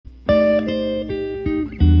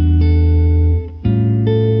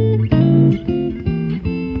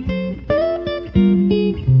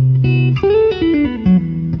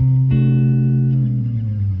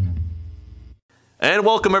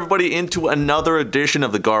Welcome, everybody, into another edition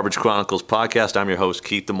of the Garbage Chronicles podcast. I'm your host,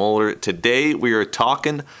 Keith DeMoller. Today, we are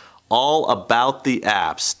talking all about the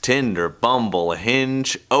apps. Tinder, Bumble,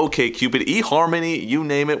 Hinge, OkCupid, eHarmony, you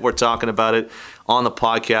name it, we're talking about it on the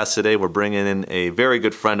podcast today. We're bringing in a very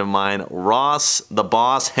good friend of mine, Ross, the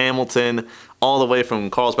boss, Hamilton, all the way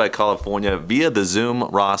from Carlsbad, California, via the Zoom.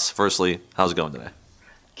 Ross, firstly, how's it going today?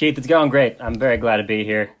 Keith, it's going great. I'm very glad to be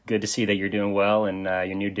here. Good to see that you're doing well in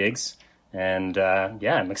your new digs. And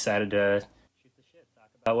I'm excited to shoot the shit, talk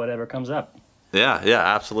about whatever comes up. Yeah,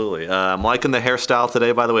 absolutely. I'm liking the hairstyle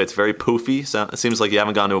today, by the way. It's very poofy. So it seems like you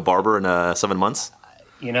haven't gone to a barber in 7 months.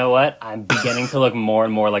 You know what? I'm beginning to look more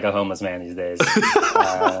and more like a homeless man these days,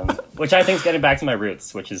 which I think is getting back to my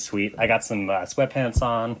roots, which is sweet. I got some sweatpants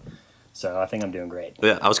on, so I think I'm doing great.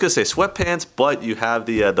 Yeah, I was going to say sweatpants, but you have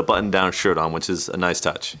the button-down shirt on, which is a nice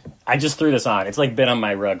touch. I just threw this on. It's like been on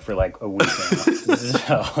my rug for like a week now.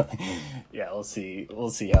 So, yeah, we'll see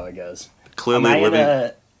how it goes. Clearly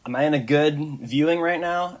Am I in a good viewing right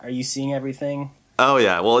now? Are you seeing everything? Oh,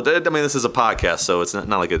 yeah. Well, I mean, this is a podcast, so it's not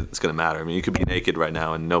like it's going to matter. I mean, you could be naked right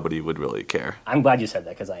now, and nobody would really care. I'm glad you said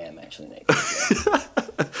that, because I am actually naked.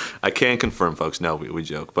 I can confirm, folks. No, we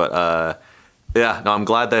joke. But, I'm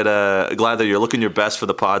glad that you're looking your best for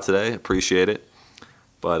the pod today. Appreciate it.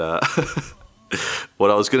 But what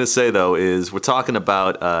I was going to say, though, is we're talking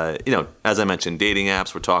about, as I mentioned, dating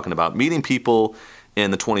apps. We're talking about meeting people in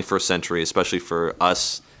the 21st century, especially for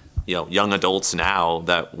us, young adults now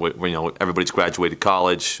that everybody's graduated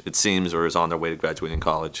college, it seems, or is on their way to graduating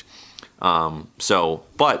college.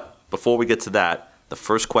 But before we get to that, the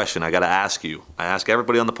first question I got to ask you, I ask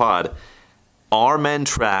everybody on the pod, are men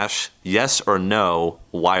trash? Yes or no?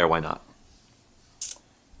 Why or why not?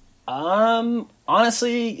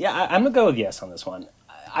 Honestly, yeah, I'm gonna go with yes on this one.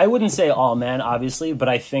 I wouldn't say all men, obviously, but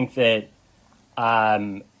I think that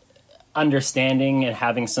understanding and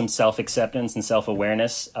having some self-acceptance and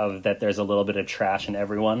self-awareness of that there's a little bit of trash in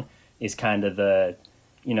everyone is kind of the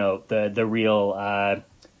real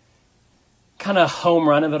kind of home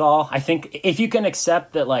run of it all. I think if you can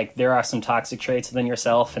accept that like there are some toxic traits within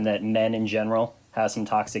yourself and that men in general have some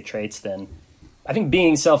toxic traits, then I think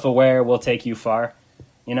being self-aware will take you far.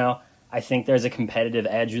 I think there's a competitive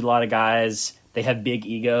edge with a lot of guys. They have big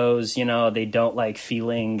egos, they don't like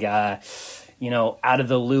feeling out of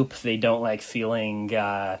the loop. They don't like feeling,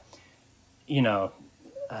 they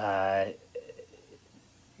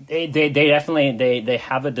definitely, they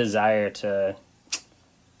have a desire to,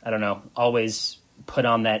 I don't know, always put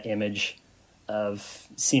on that image of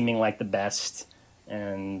seeming like the best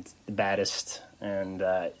and the baddest. And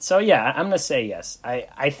I'm going to say yes.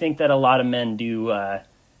 I think that a lot of men do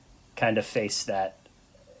kind of face that,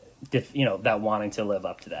 that wanting to live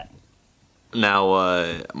up to that.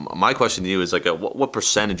 Now, my question to you is what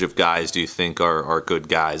percentage of guys do you think are good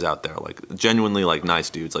guys out there? Like genuinely like nice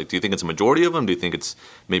dudes. Like, do you think it's a majority of them? Do you think it's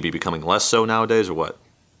maybe becoming less so nowadays, or what?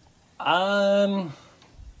 I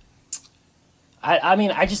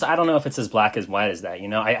don't know if it's as black as white as that.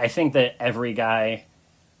 I think that every guy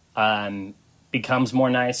becomes more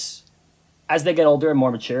nice as they get older and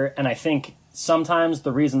more mature, and I think sometimes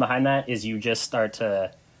the reason behind that is you just start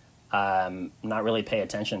to not really pay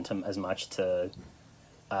attention to as much to,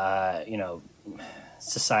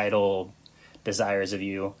 societal desires of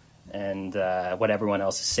you and what everyone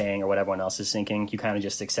else is saying or what everyone else is thinking. You kind of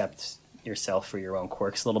just accept yourself for your own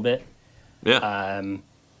quirks a little bit. Yeah.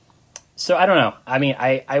 So I don't know. I mean,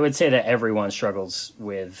 I would say that everyone struggles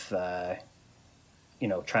with,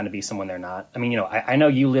 trying to be someone they're not. I mean, I know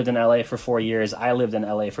you lived in LA for 4 years. I lived in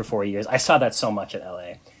LA for 4 years. I saw that so much at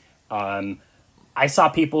LA. I saw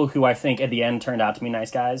people who I think at the end turned out to be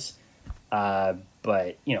nice guys,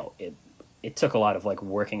 but it took a lot of like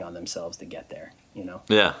working on themselves to get there.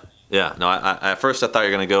 Yeah. No, I at first I thought you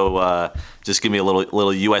were gonna go just give me a little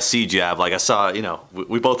USC jab. Like I saw,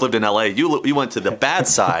 we both lived in LA. You went to the bad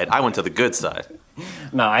side. I went to the good side.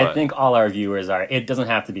 No, I think all our viewers are. It doesn't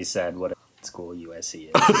have to be said what a school USC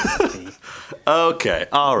is. Okay,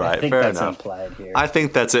 all right, I think fair that's enough. Implied here. I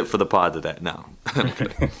think that's it for the pod today. No.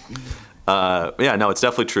 It's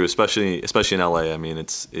definitely true, especially in LA. I mean,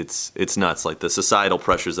 it's nuts. Like the societal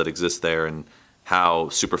pressures that exist there and how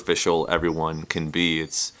superficial everyone can be.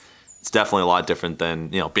 It's definitely a lot different than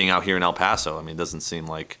being out here in El Paso. I mean, it doesn't seem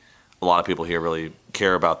like a lot of people here really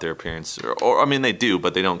care about their appearance, or I mean, they do,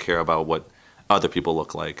 but they don't care about what other people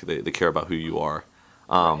look like. They care about who you are.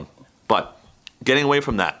 But getting away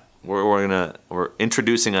from that, we're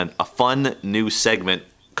introducing a fun new segment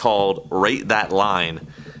called Rate That Line.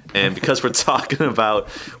 And because we're talking about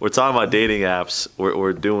dating apps,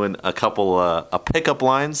 we're doing a couple pickup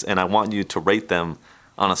lines, and I want you to rate them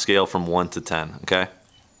on a scale from 1 to 10. Okay?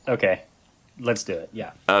 Okay, let's do it.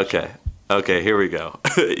 Yeah. Okay. Okay, here we go.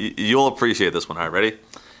 You'll appreciate this one. All right, ready?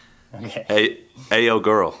 Okay. Hey, yo,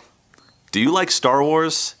 girl. Do you like Star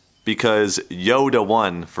Wars? Because Yoda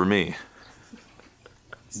won for me.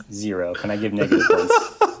 0. Can I give negative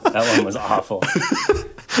points? That one was awful.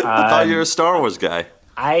 I thought you were a Star Wars guy.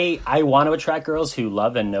 I want to attract girls who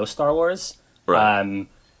love and know Star Wars. Right.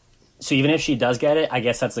 So even if she does get it, I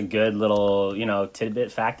guess that's a good little,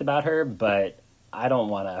 tidbit fact about her, but I don't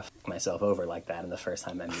want to f myself over like that in the first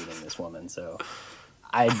time I'm meeting this woman, so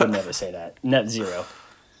I would never say that. Net 0.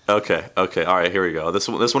 Okay. All right, here we go. This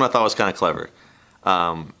one I thought was kind of clever.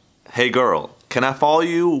 Hey, girl, can I follow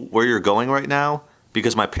you where you're going right now?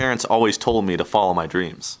 Because my parents always told me to follow my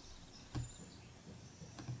dreams.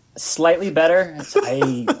 Slightly better.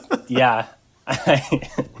 Yeah.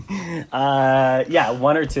 Yeah,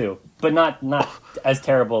 1 or 2, but not as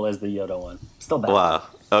terrible as the Yoda one. Still bad. Wow.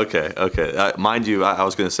 Okay. Mind you, I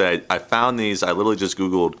was going to say I found these. I literally just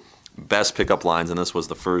Googled best pickup lines, and this was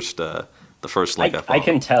the first link I found. I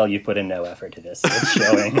can tell you put in no effort to this. It's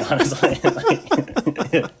showing, honestly.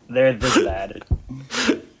 They're this bad.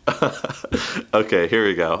 Okay, here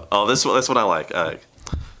we go. Oh, this one I like.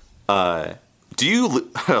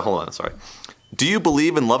 Hold on, sorry. Do you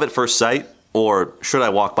believe in love at first sight, or should I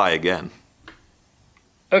walk by again?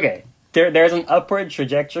 Okay, there's an upward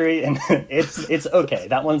trajectory, and it's okay.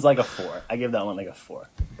 That one's like a 4. I give that one like a 4.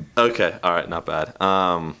 Okay, all right, not bad.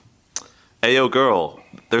 Hey, yo, girl,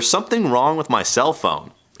 there's something wrong with my cell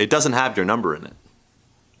phone. It doesn't have your number in it.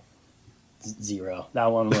 0. That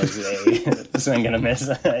one was a swing and a miss.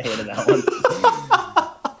 I hated that one.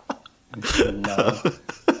 No.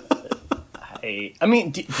 I mean,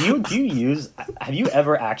 do you use? Have you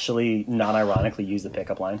ever actually non-ironically used the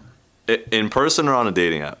pickup line? In person or on a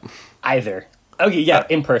dating app? Either. Okay, yeah,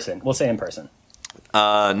 in person. We'll say in person.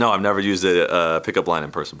 No, I've never used a pickup line in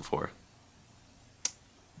person before.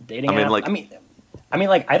 Dating app. I mean,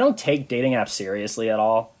 like I don't take dating apps seriously at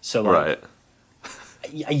all. So like, right.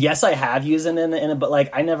 Yes, I have used it in it, but like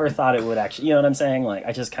I never thought it would actually. You know what I'm saying? Like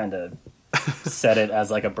I just kind of set it as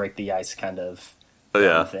like a break the ice kind of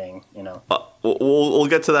thing. You know. We'll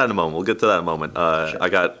get to that in a moment. Sure. I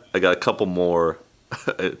got a couple more,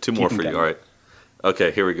 2 more for you. All right. Okay,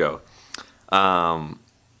 here we go.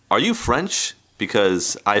 Are you French?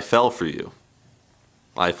 Because I fell for you.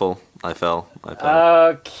 I fell.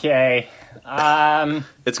 Okay.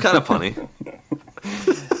 It's kind of funny.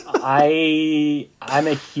 I'm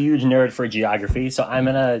a huge nerd for geography, so I'm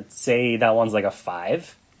gonna say that one's like a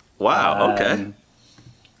 5. Wow. Okay.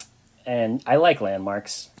 And I like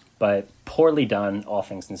landmarks, but poorly done, all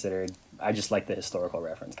things considered. I just like the historical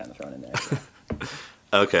reference kind of thrown in there.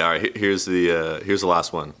 Okay. All right. Here's the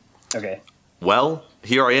last one. Okay. Well,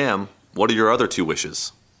 here I am. What are your other 2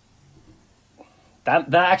 wishes?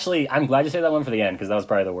 That actually, I'm glad you say that one for the end because that was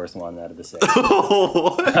probably the worst one out of the 6.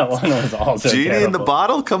 That one was also Genie terrible. in the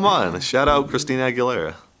bottle? Come on. Shout out Christina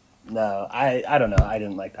Aguilera. No, I don't know. I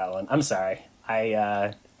didn't like that one. I'm sorry.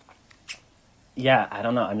 I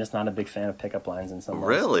don't know. I'm just not a big fan of pickup lines in some ways.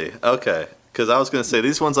 Really? Okay. Because I was going to say,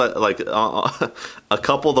 these ones, like, a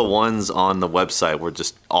couple of the ones on the website were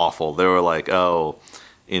just awful. They were like, oh,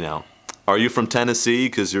 are you from Tennessee?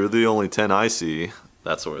 Because you're the only 10 I see.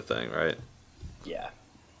 That sort of thing, right? Yeah.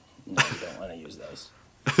 No, you don't want to use those.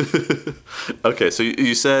 Okay, so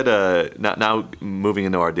you said, now moving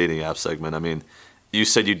into our dating app segment, I mean, you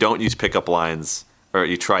said you don't use pickup lines, or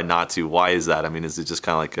you try not to. Why is that? I mean, is it just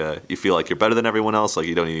kind of like you feel like you're better than everyone else, like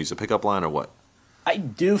you don't use a pickup line, or what? I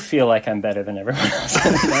do feel like I'm better than everyone else.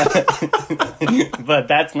 But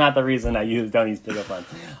that's not the reason I don't use pickup lines.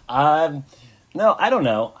 No, I don't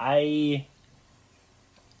know.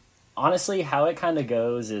 Honestly, how it kind of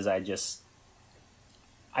goes is I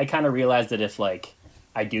kind of realize that if like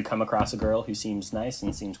I do come across a girl who seems nice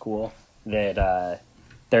and seems cool, that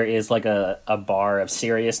there is like a bar of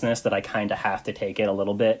seriousness that I kind of have to take it a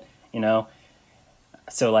little bit,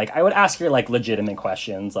 So like I would ask her like legitimate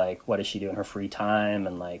questions, like what does she do in her free time,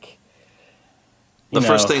 and like the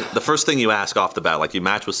first thing you ask off the bat, like you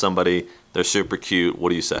match with somebody, they're super cute. What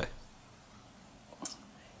do you say?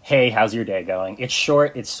 Hey, how's your day going? It's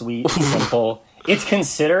short, it's sweet, it's simple, it's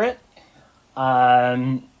considerate.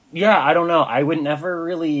 Yeah, I don't know. I would never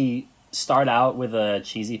really start out with a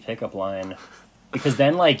cheesy pickup line because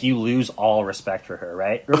then like you lose all respect for her,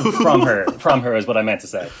 right? Or from her is what I meant to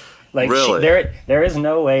say. Like really? There is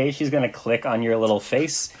no way she's going to click on your little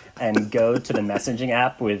face and go to the messaging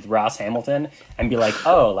app with Ross Hamilton and be like,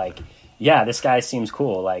 "Oh, like yeah, this guy seems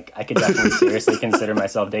cool. Like I could definitely seriously consider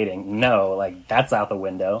myself dating." No, like that's out the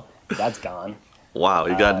window. That's gone. Wow,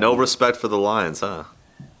 you got no respect for the lines, huh?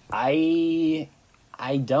 I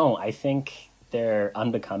I don't. I think they're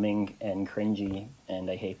unbecoming and cringy, and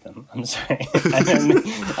I hate them. I'm sorry. I didn't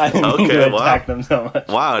mean to attack them so much.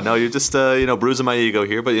 Wow, no, you're just bruising my ego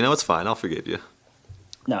here, but it's fine. I'll forgive you.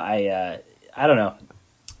 No, I don't know.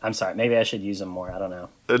 I'm sorry. Maybe I should use them more. I don't know.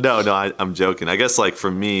 No, I'm joking. I guess like for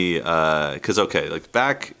me, because like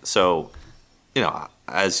back, so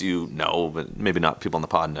as you know, but maybe not people on the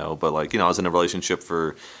pod know, but like I was in a relationship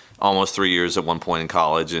for almost 3 years at one point in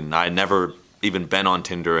college, and I never even been on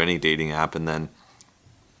Tinder or any dating app, and then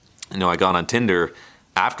I got on Tinder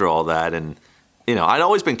after all that, and I'd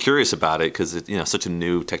always been curious about it because it's such a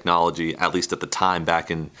new technology, at least at the time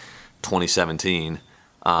back in 2017.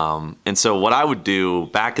 And so what I would do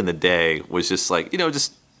back in the day was just like,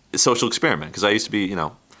 just a social experiment. Because I used to be,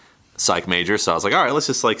 psych major. So I was like, all right, let's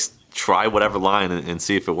just like try whatever line and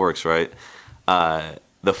see if it works, right?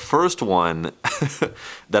 The first one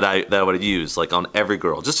that I would use like on every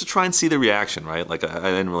girl, just to try and see the reaction, right? Like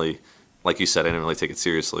I didn't really, like you said, I didn't really take it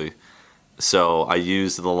seriously. So I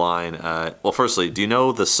used the line, well, firstly, do you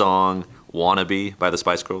know the song Wannabe by the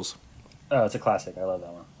Spice Girls? Oh, it's a classic. I love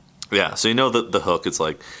that one. Yeah, so the hook, it's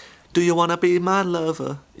like, do you want to be my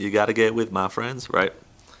lover? You got to get with my friends, right?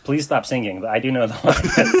 Please stop singing, but I do know the line.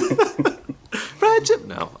 Friendship?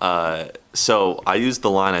 No. So I used the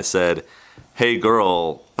line, I said, hey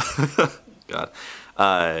girl, God,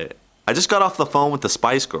 I just got off the phone with the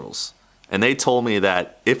Spice Girls, and they told me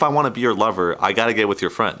that if I want to be your lover, I got to get with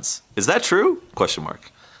your friends. Is that true? Question mark.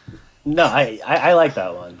 No, I like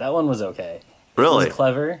that one. That one was okay. Really? It was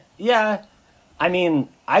clever. Yeah. I mean,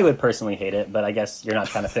 I would personally hate it, but I guess you're not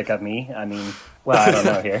trying to pick up me. I mean, well, I don't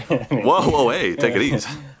know here. I mean, whoa, hey, take it easy.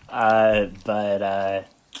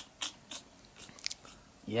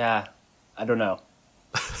 Yeah, I don't know.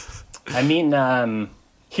 I mean,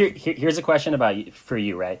 here's a question for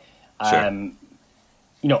you, right? Sure.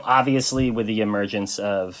 Obviously with the emergence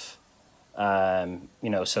of,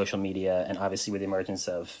 social media, and obviously with the emergence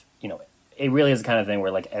of, it really is the kind of thing where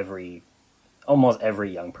like almost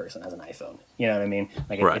every young person has an iPhone. You know what I mean?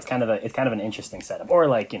 Like right. It's kind of an interesting setup, or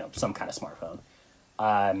like some kind of smartphone.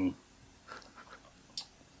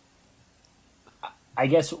 I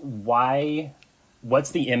guess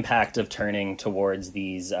what's the impact of turning towards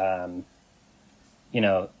these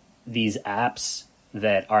these apps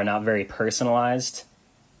that are not very personalized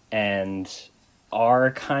and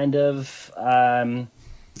are kind of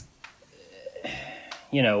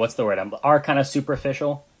what's the word? Are kind of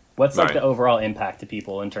superficial. What's like the overall impact to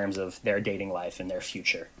people in terms of their dating life and their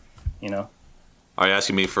future? Are you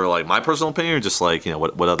asking me for like my personal opinion, or just like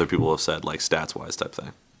what other people have said, like stats wise type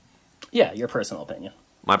thing? Yeah, your personal opinion.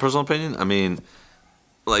 My personal opinion. I mean,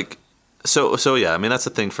 like, so yeah. I mean, that's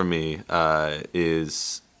the thing for me.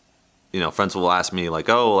 Is friends will ask me like,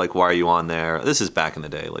 oh, like why are you on there? This is back in the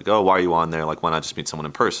day. Like, oh, why are you on there? Like, why not just meet someone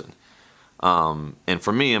in person? And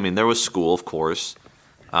for me, I mean, there was school, of course.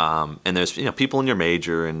 And there's people in your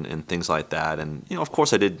major and things like that, and of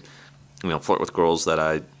course I did flirt with girls that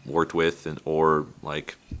I worked with or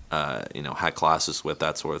like had classes with,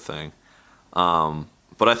 that sort of thing.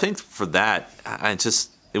 But I think for that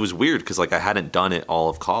it was weird because like I hadn't done it all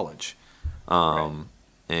of college,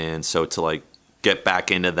 and so to like get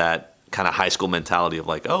back into that kind of high school mentality of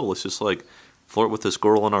like, oh, let's just like flirt with this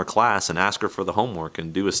girl in our class and ask her for the homework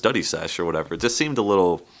and do a study sesh or whatever. It just seemed a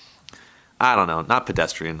little, I don't know, not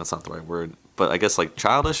pedestrian, that's not the right word, but I guess like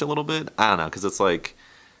childish a little bit. I don't know, because it's like,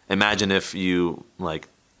 imagine if you like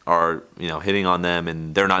are, hitting on them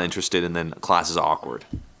and they're not interested and then class is awkward,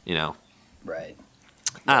 Right.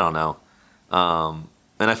 I don't know.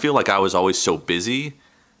 And I feel like I was always so busy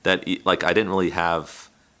that like I didn't really have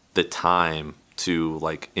the time to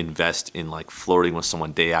like invest in like flirting with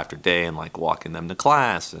someone day after day and like walking them to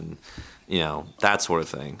class and, that sort of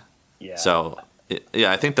thing. Yeah. So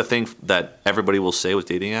I think the thing that everybody will say with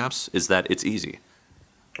dating apps is that it's easy.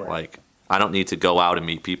 Right. Like, I don't need to go out and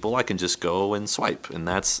meet people. I can just go and swipe, and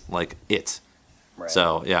that's like it. Right.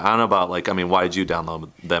 So yeah, I don't know about like, I mean, why did you download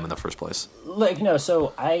them in the first place? Like, no,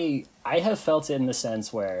 so I have felt it in the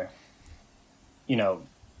sense where, in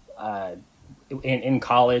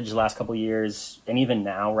college, the last couple of years, and even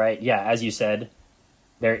now, right? Yeah, as you said,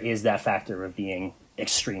 there is that factor of being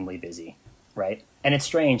extremely busy, right? And it's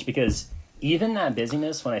strange because even that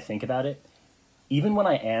busyness, when I think about it, even when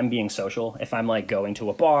I am being social, if I'm like going to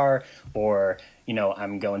a bar or,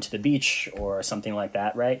 I'm going to the beach or something like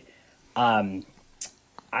that, right?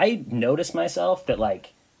 I notice myself that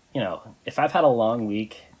like, if I've had a long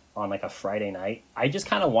week on like a Friday night, I just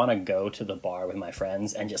kind of want to go to the bar with my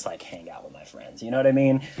friends and just like hang out with my friends. You know what I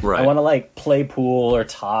mean? Right. I want to like play pool or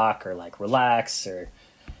talk or like relax or,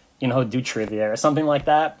 do trivia or something like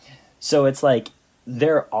that. So it's like,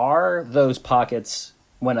 there are those pockets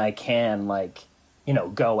when I can, like,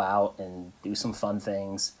 go out and do some fun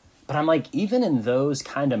things. But I'm like, even in those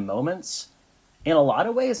kind of moments, in a lot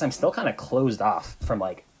of ways, I'm still kind of closed off from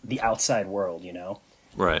like the outside world,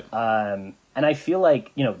 Right. And I feel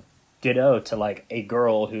like, ditto to like a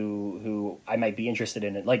girl who I might be interested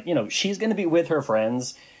in it. Like, she's going to be with her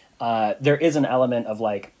friends. There is an element of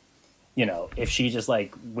like, if she just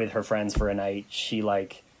like with her friends for a night, she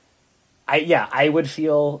like, I would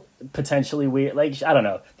feel potentially weird. Like, I don't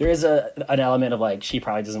know. There is an element of like, she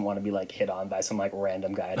probably doesn't want to be like hit on by some like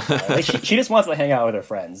random guy. Like, she just wants to hang out with her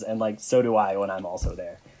friends. And like, so do I when I'm also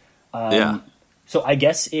there. Yeah. So I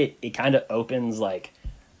guess it kind of opens like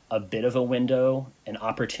a bit of a window, an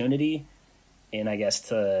opportunity, and I guess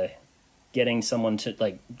to getting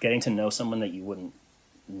to know someone that you wouldn't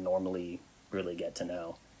normally really get to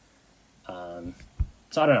know.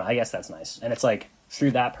 So I don't know. I guess that's nice. And it's like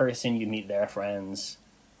through that person you meet their friends,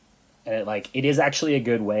 and it is actually a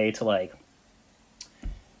good way to like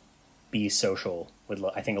be social with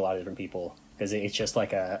I think a lot of different people, because it's just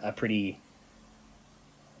like a pretty,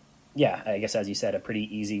 I guess as you said, a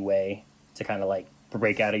pretty easy way to kind of like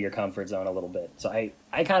break out of your comfort zone a little bit. So I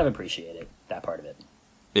kind of appreciate it, that part of it.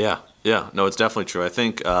 Yeah. No, it's definitely true. I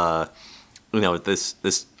think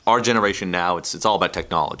this our generation now, it's all about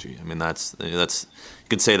technology. I mean, that's you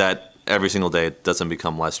could say that every single day. It doesn't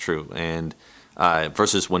become less true. And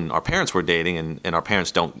versus when our parents were dating, and our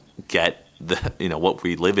parents don't get what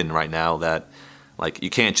we live in right now. That like you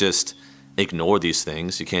can't just ignore these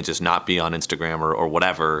things. You can't just not be on Instagram or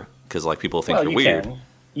whatever, because like people think you're weird.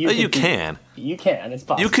 You can. It's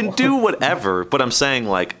possible. You can do whatever, but I'm saying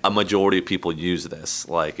like a majority of people use this.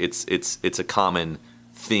 Like it's a common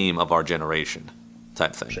theme of our generation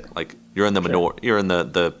type thing. Sure. Like you're in the you're in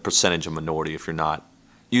the percentage of minority if you're not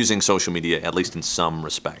using social media, at least in some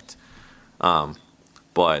respect.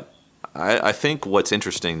 But I think what's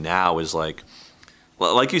interesting now is like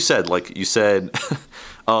you said,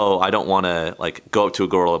 oh, I don't want to like go up to a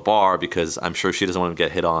girl at a bar because I'm sure she doesn't want to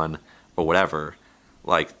get hit on or whatever.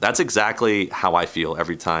 Like, that's exactly how I feel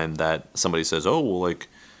every time that somebody says, oh, well, like,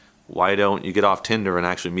 why don't you get off Tinder and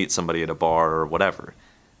actually meet somebody at a bar or whatever?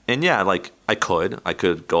 And yeah, like, I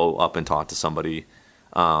could go up and talk to somebody.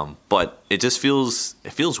 But it just feels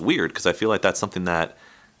weird, because I feel like that's something that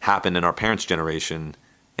happened in our parents' generation.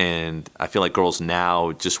 And I feel like girls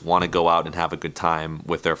now just want to go out and have a good time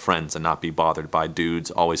with their friends and not be bothered by dudes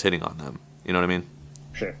always hitting on them. You know what I mean?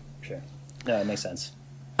 Sure. No, it makes sense.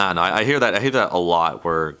 I know. I hear that a lot,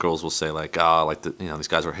 where girls will say like, "Oh, like these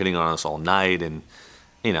guys were hitting on us all night," and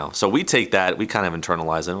so we take that, we kind of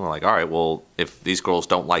internalize it, and we're like, "All right, well, if these girls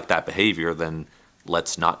don't like that behavior, then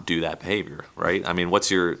let's not do that behavior," right? I mean, what's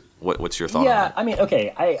your thought on that? Yeah, I mean,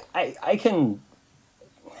 okay, I can.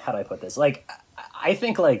 How do I put this? Like, I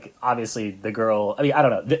think like obviously the girl. I mean, I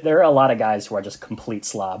don't know. There are a lot of guys who are just complete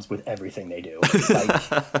slobs with everything they do.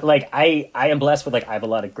 Like I am blessed with like I have a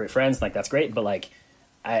lot of great friends. Like that's great, but like.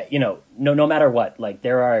 No matter what, like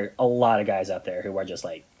there are a lot of guys out there who are just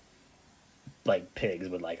like pigs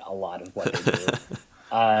with like a lot of what they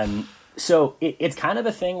do. So it's kind of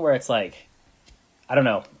a thing where it's like, I don't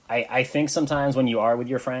know. I think sometimes when you are with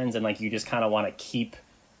your friends and like you just kind of want to keep,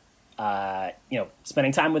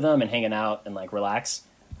 spending time with them and hanging out and like relax.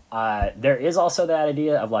 There is also that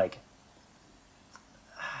idea of like,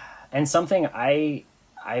 and something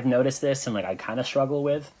I've noticed this and like I kind of struggle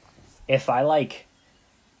with, if I like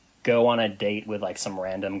go on a date with like some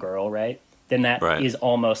random girl, right? Then that is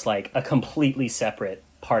almost like a completely separate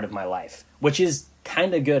part of my life, which is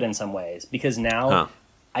kind of good in some ways, because now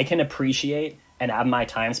I can appreciate and have my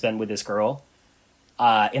time spent with this girl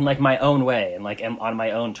in like my own way and like on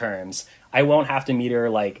my own terms. I won't have to meet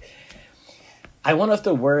her. Like I won't have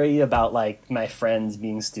to worry about like my friends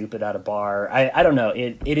being stupid at a bar. I don't know.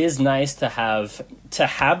 It is nice to have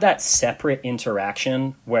that separate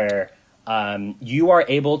interaction where you are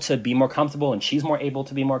able to be more comfortable and she's more able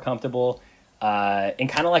to be more comfortable, in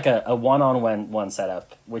kind of like a one-on-one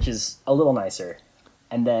setup, which is a little nicer.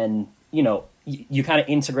 And then, you kind of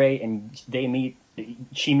integrate and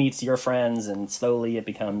she meets your friends and slowly it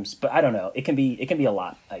becomes, but I don't know. It can be a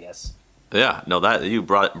lot, I guess. Yeah, no, that you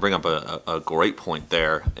bring up a great point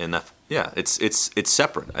there. And that, it's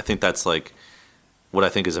separate. I think that's like what I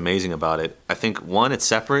think is amazing about it. I think one, it's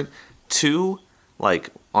separate. Two,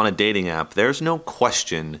 like on a dating app, there's no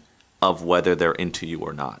question of whether they're into you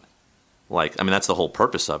or not. Like, I mean, that's the whole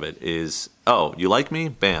purpose of it is, oh, you like me?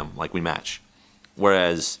 Bam, like we match.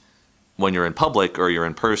 Whereas when you're in public or you're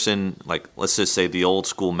in person, like let's just say the old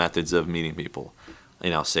school methods of meeting people,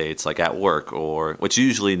 say it's like at work, or which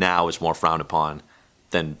usually now is more frowned upon,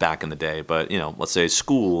 than back in the day. But let's say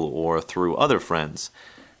school or through other friends,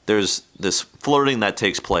 there's this flirting that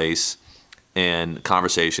takes place and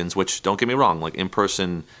conversations. Which, don't get me wrong, like in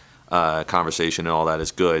person conversation and all that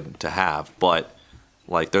is good to have, but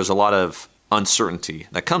like there's a lot of uncertainty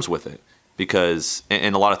that comes with it because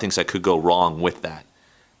and a lot of things that could go wrong with that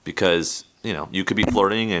because you could be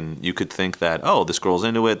flirting and you could think that, oh, this girl's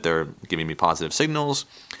into it, they're giving me positive signals,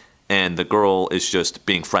 and the girl is just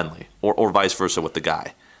being friendly, or vice versa with the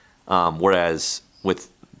guy. Whereas with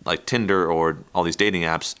like Tinder or all these dating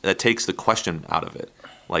apps, that takes the question out of it.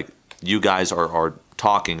 Like you guys are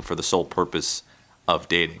talking for the sole purpose of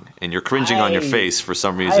dating, and you're cringing on your face for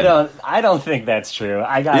some reason. I don't think that's true.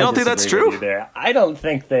 You don't think that's true? There. I don't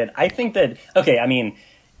think that. I think that. Okay, I mean,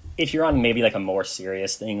 if you're on maybe like a more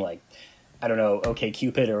serious thing, like I don't know, OK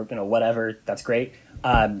Cupid or whatever, that's great.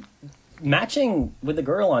 Matching with a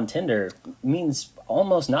girl on Tinder means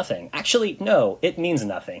almost nothing. Actually, no, it means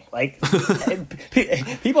nothing. Like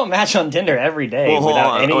people match on Tinder every day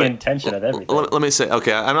without any intention of everything. Let me say,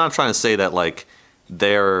 okay, I'm not trying to say that like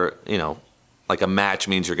they're like a match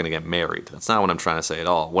means you're going to get married. That's not what I'm trying to say at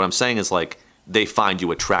all. What I'm saying is like they find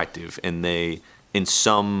you attractive and they, in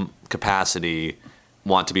some capacity,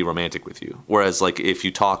 want to be romantic with you. Whereas like if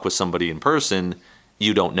you talk with somebody in person,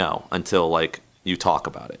 you don't know until like you talk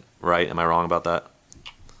about it, right? Am I wrong about that?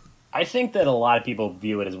 I think that a lot of people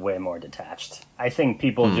view it as way more detached. I think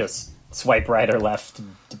people just swipe right or left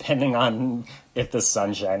depending on if the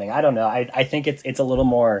sun's shining. I don't know. I think it's a little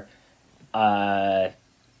more not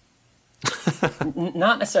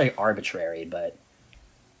necessarily arbitrary, but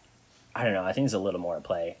I don't know. I think it's a little more at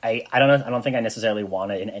play. I don't know. I don't think I necessarily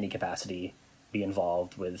want to in any capacity be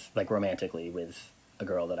involved with like romantically with a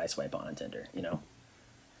girl that I swipe on Tinder.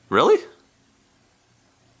 Really?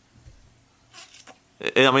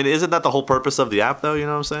 I mean, isn't that the whole purpose of the app, though? You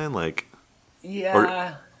know what I'm saying? like,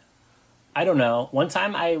 yeah. I don't know. One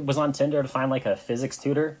time I was on Tinder to find like a physics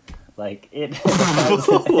tutor. Like it has,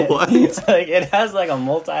 it has like a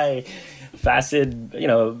multi-faceted,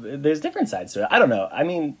 there's different sides to it. I don't know. I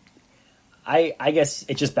mean, I guess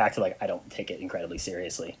it's just back to like I don't take it incredibly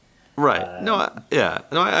seriously. Right.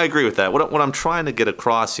 I agree with that. What I'm trying to get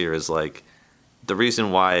across here is like the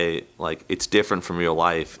reason why like it's different from real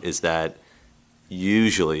life is that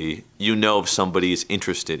usually if somebody's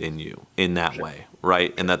interested in you in that way,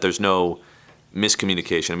 right? And that there's no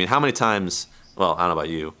miscommunication. I mean, how many times, well, I don't know about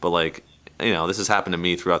you, but like, this has happened to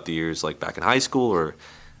me throughout the years, like back in high school or,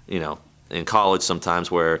 in college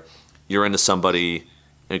sometimes where you're into somebody,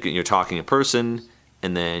 you're talking in person,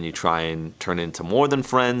 and then you try and turn it into more than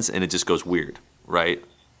friends, and it just goes weird, right?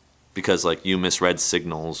 Because like you misread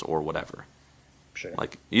signals or whatever. Sure.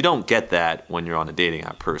 Like you don't get that when you're on a dating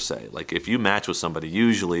app per se. Like if you match with somebody,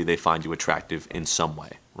 usually they find you attractive in some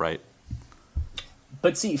way, right?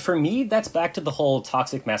 But see, for me, that's back to the whole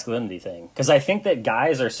toxic masculinity thing. Because I think that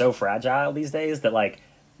guys are so fragile these days that like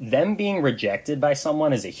them being rejected by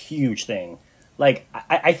someone is a huge thing. Like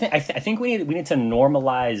I think we need to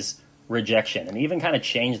normalize rejection and even kind of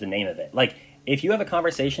change the name of it. Like if you have a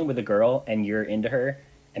conversation with a girl and you're into her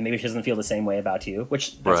and maybe she doesn't feel the same way about you,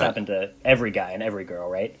 which that's happened to every guy and every girl,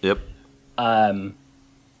 right? Yep. I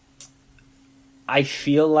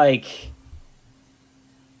feel like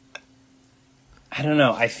I don't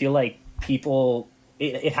know. I feel like people,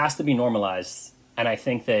 it has to be normalized. And I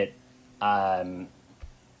think that, I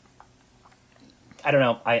don't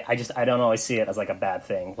know. I don't always see it as like a bad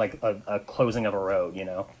thing, like a closing of a road,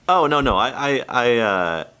 Oh, no.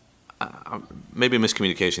 I maybe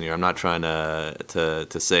miscommunication here. I'm not trying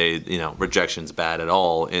to say, rejection's bad at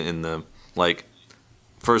all in the, like,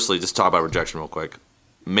 firstly, just talk about rejection real quick.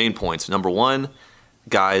 Main points. Number one,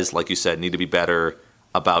 guys, like you said, need to be better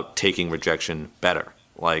about taking rejection better.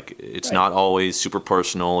 Like it's not always super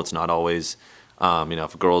personal. It's not always,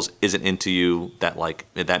 if a girl isn't into you, that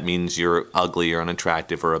means you're ugly or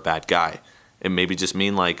unattractive or a bad guy. It maybe just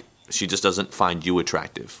mean like she just doesn't find you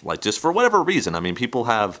attractive. Like just for whatever reason. I mean, people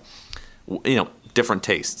have, different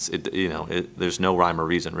tastes. There's no rhyme or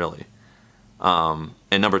reason really. And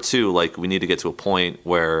number two, like we need to get to a point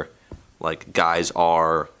where like guys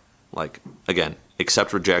are like, again,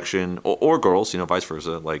 accept rejection or girls, vice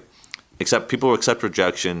versa, like people accept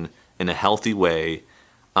rejection in a healthy way,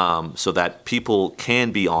 so that people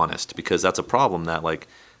can be honest, because that's a problem that like,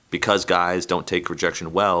 because guys don't take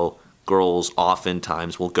rejection well, girls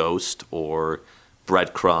oftentimes will ghost or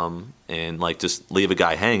breadcrumb and like just leave a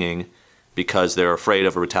guy hanging because they're afraid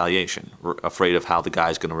of a retaliation, or afraid of how the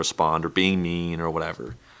guy's going to respond or being mean or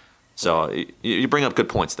whatever. So you bring up good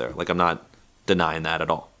points there. Like I'm not denying that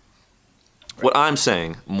at all. What I'm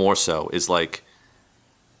saying more so is like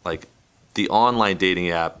the online dating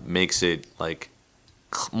app makes it like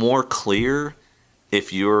more clear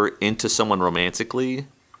if you're into someone romantically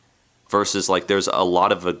versus like there's a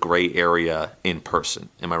lot of a gray area in person.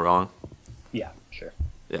 Am I wrong? Yeah, sure.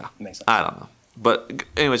 Yeah. Makes sense. I don't know. But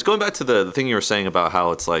anyways, going back to the thing you were saying about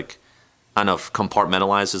how it's like, I don't know if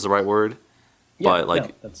compartmentalized is the right word, but like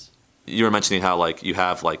no, that's... you were mentioning how like you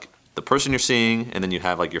have like the person you're seeing and then you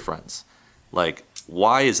have like your friends. Like,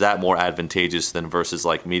 why is that more advantageous than versus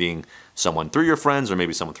like meeting someone through your friends or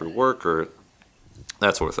maybe someone through work or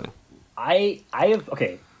that sort of thing? I have,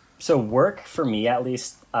 okay, so work for me at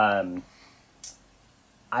least, I've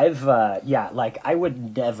like I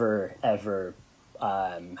would never ever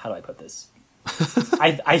how do I put this?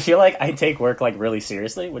 I feel like I take work like really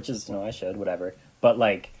seriously, which is, I should, whatever. But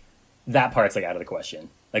like that part's like out of the question.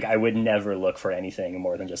 Like I would never look for anything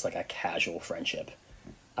more than just like a casual friendship.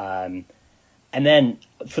 And then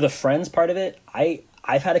for the friends part of it,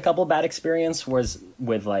 I've had a couple bad experience was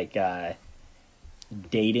with like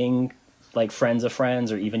dating like friends of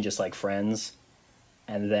friends or even just like friends,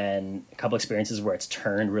 and then a couple experiences where it's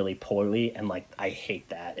turned really poorly, and like I hate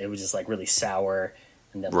that. It was just like really sour,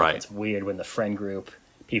 and then like, it's weird when the friend group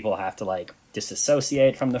people have to like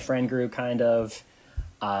disassociate from the friend group kind of,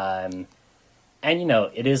 and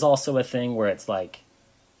it is also a thing where it's like,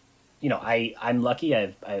 I'm lucky.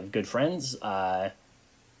 I have good friends.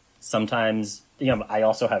 Sometimes I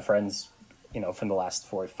also have friends from the last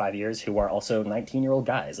 4 or 5 years who are also 19-year-old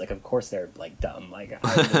guys. Like, of course they're like dumb, like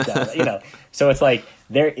dumb, So it's like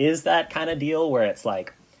there is that kind of deal where it's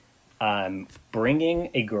like bringing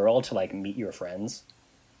a girl to like meet your friends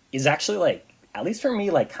is actually like, at least for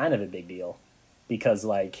me, like kind of a big deal, because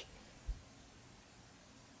like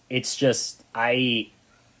it's just I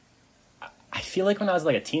feel like when I was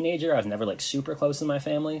like a teenager, I was never like super close in my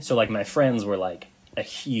family, so like my friends were like a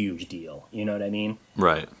huge deal. You know what I mean?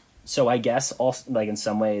 Right. So I guess also like in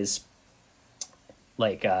some ways,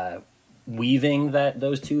 like weaving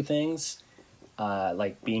those two things,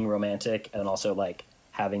 like being romantic and also like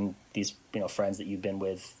having these friends that you've been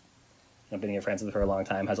with, been your friends with for a long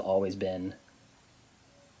time, has always been,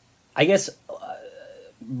 I guess,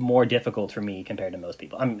 more difficult for me compared to most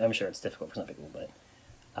people. I'm sure it's difficult for some people, but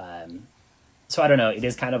so I don't know. It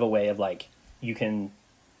is kind of a way of like you can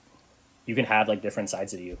have like different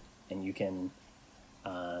sides of you, and you can.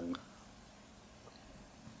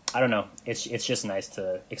 I don't know. It's just nice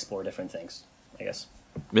to explore different things, I guess.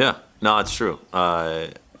 Yeah, no, it's true. I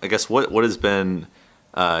guess what has been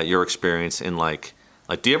your experience in like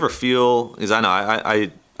do you ever feel? Because I know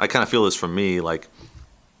I kind of feel this from me. Like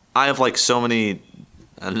I have like so many,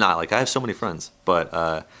 not like I have so many friends, but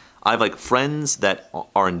I have like friends that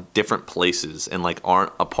are in different places and like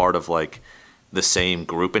aren't a part of like the same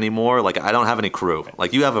group anymore. Like I don't have any crew.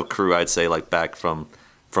 Like you have a crew, I'd say, like back from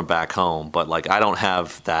back home, but like I don't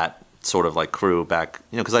have that sort of like crew back,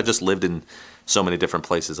 because I just lived in so many different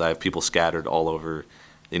places. I have people scattered all over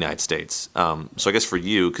the United States. So I guess for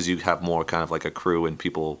you, because you have more kind of like a crew and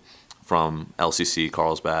people from LCC,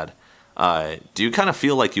 Carlsbad, do you kind of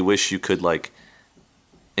feel like you wish you could like,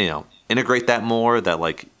 integrate that more, that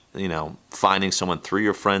like, finding someone through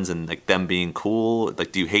your friends and like them being cool?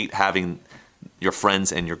 Like, do you hate having your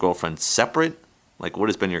friends and your girlfriend separate? Like, what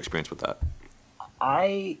has been your experience with that?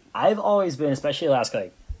 I've always been, especially the last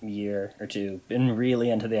like year or two, been really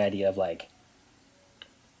into the idea of like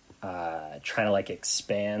trying to like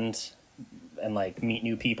expand and like meet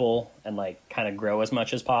new people and like kind of grow as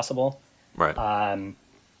much as possible. Right.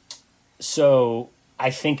 So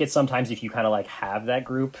I think it's sometimes if you kind of like have that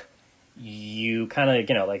group, you kind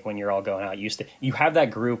of like when you're all going out, you have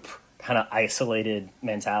that group kind of isolated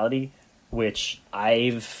mentality, which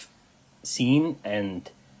I've seen. And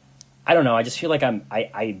I don't know. I just feel like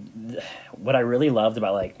what I really loved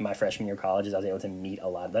about like my freshman year of college is I was able to meet a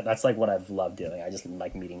lot. That's like what I've loved doing. I just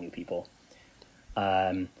like meeting new people.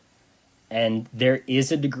 And there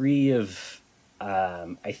is a degree of,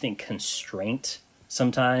 I think, constraint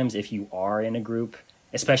sometimes if you are in a group,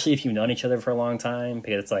 especially if you've known each other for a long time,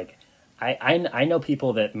 because it's like, I know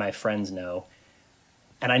people that my friends know,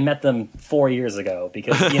 and I met them 4 years ago,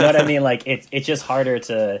 because you know what I mean? Like it's just harder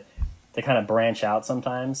to kind of branch out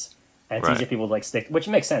sometimes. And it's easier people to like stick, which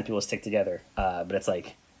makes sense. People stick together, but it's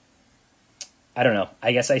like, I don't know.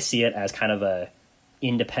 I guess I see it as kind of a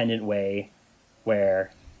independent way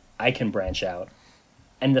where I can branch out,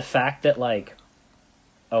 and the fact that like,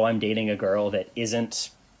 oh, I'm dating a girl that isn't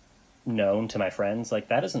known to my friends, like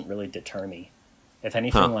that doesn't really deter me. If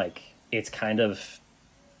anything, like it's kind of,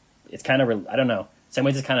 I don't know. In some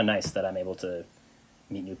ways, it's kind of nice that I'm able to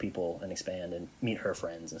meet new people and expand and meet her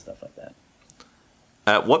friends and stuff like that.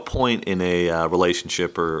 at what point in a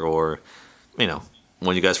relationship or you know,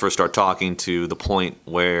 when you guys first start talking to the point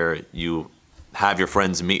where you have your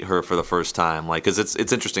friends meet her for the first time? Like, because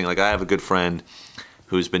it's interesting. Like, I have a good friend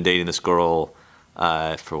who's been dating this girl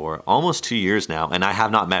for almost 2 years now, and I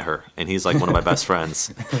have not met her, and he's like one of my best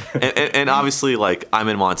friends. And obviously, like, I'm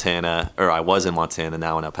in Montana, or I was in Montana,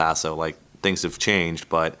 now in El Paso. Like, things have changed,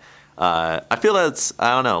 but I feel that's,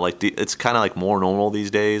 I don't know, like, it's kind of like more normal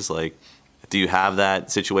these days. Like, do you have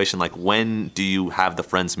that situation? Like, when do you have the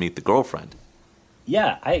friends meet the girlfriend?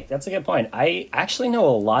 Yeah, that's a good point. I actually know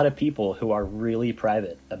a lot of people who are really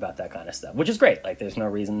private about that kind of stuff, which is great. Like, there's no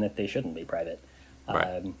reason that they shouldn't be private.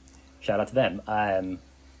 Right. Shout out to them.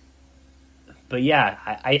 But yeah,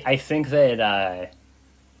 I think that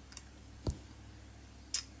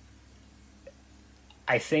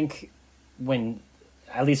I think when,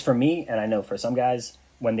 at least for me, and I know for some guys,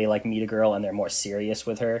 when they like meet a girl and they're more serious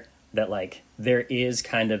with her, that like there is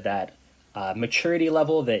kind of that maturity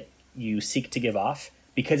level that you seek to give off,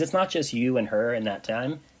 because it's not just you and her in that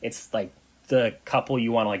time. It's like the couple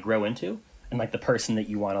you want to like grow into, and like the person that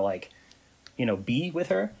you want to like, you know, be with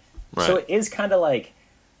her. Right. So it is kind of like,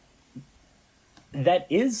 that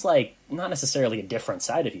is like not necessarily a different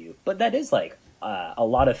side of you, but that is like a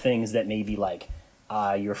lot of things that maybe like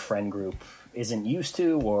your friend group isn't used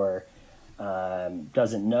to, or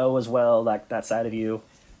doesn't know as well, like that side of you.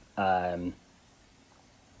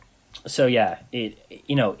 So yeah,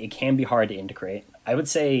 it can be hard to integrate. I would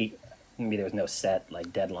say maybe there's no set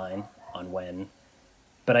like deadline on when,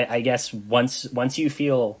 but I guess once you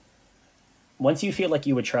feel like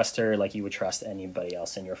you would trust her, like you would trust anybody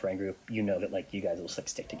else in your friend group, you know that like you guys will like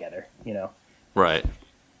stick together, you know? Right.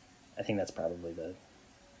 I think that's probably the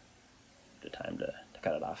time to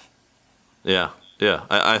cut it off. Yeah. Yeah.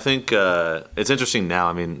 I think it's interesting now.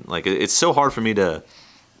 I mean, like, it's so hard for me to,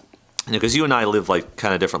 you know, because you and I live like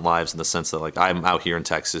kind of different lives in the sense that like I'm out here in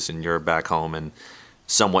Texas and you're back home and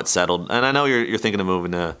somewhat settled. And I know you're thinking of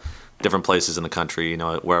moving to different places in the country, you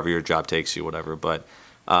know, wherever your job takes you, whatever. But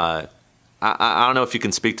I don't know if you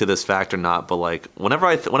can speak to this fact or not, but like whenever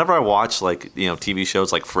I watch like, you know, TV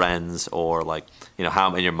shows like Friends or like, you know, How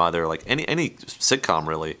I Met Your Mother, like any sitcom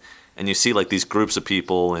really, and you see like these groups of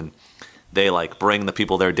people and they like bring the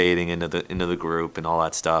people they're dating into the group and all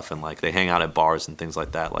that stuff, and like they hang out at bars and things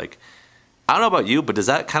like that. Like, I don't know about you, but does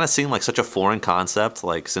that kind of seem like such a foreign concept?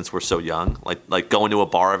 Like, since we're so young, like going to a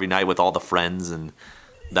bar every night with all the friends and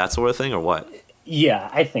that sort of thing, or what? Yeah,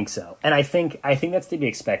 I think so. And I think that's to be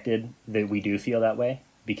expected that we do feel that way,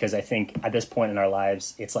 because I think at this point in our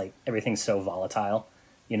lives, it's like everything's so volatile.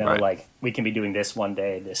 You know, Right. like we can be doing this one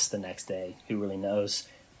day, this the next day. Who really knows?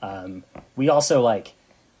 We also like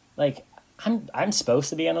I'm supposed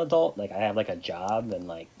to be an adult. Like, I have like a job and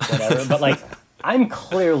like whatever, but like I'm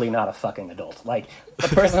clearly not a fucking adult. Like, the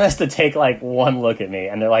person has to take like one look at me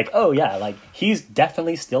and they're like, oh yeah, like he's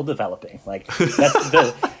definitely still developing. Like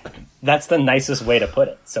that's the nicest way to put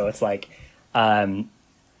it. So it's like,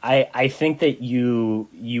 I think that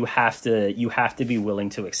you have to be willing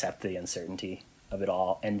to accept the uncertainty of it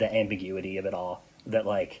all and the ambiguity of it all. That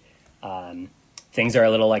like things are a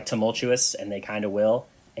little like tumultuous, and they kind of will,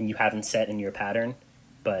 and you haven't set in your pattern,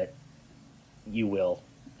 but you will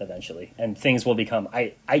eventually, and things will become.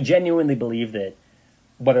 I genuinely believe that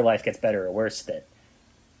whether life gets better or worse, that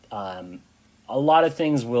a lot of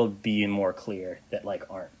things will be more clear that like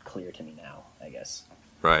aren't clear to me now, I guess.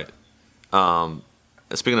 Right.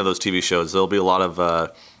 Speaking of those TV shows, there'll be a lot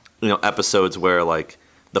of episodes where like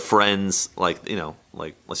the friends, like, you know,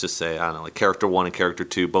 like let's just say, I don't know, like character 1 and character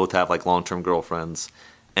 2 both have like long-term girlfriends,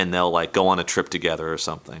 and they'll like go on a trip together or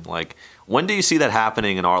something. Like, when do you see that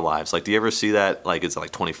happening in our lives? Like, do you ever see that? Like, is it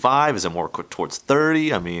like 25? Is it more towards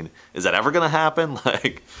 30? I mean, is that ever gonna happen?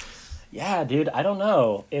 Like, yeah, dude, I don't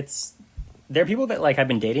know. There are people that like I've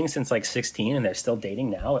been dating since like 16, and they're still dating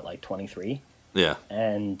now at like 23. yeah,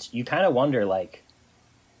 And you kind of wonder like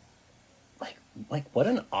what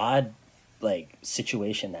an odd like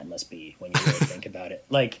situation that must be when you really think about it.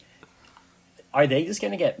 Like, are they just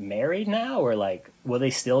gonna get married now, or like will they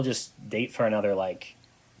still just date for another like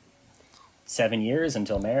 7 years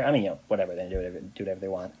until marriage? I mean, you know, whatever, they do whatever they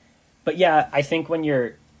want. But yeah, I think when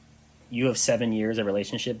you have 7 years of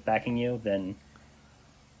relationship backing you, then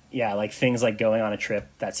yeah, like things like going on a trip,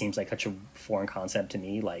 that seems like such a foreign concept to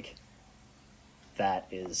me. Like, that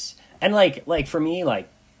is, and like for me, like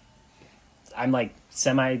I'm like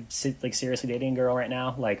seriously dating a girl right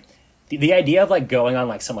now. Like the idea of like going on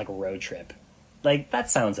like some like road trip, like that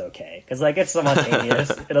sounds okay, because like it's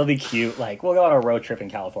spontaneous. It'll be cute. Like, we'll go on a road trip in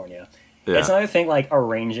California. yeah. It's another thing like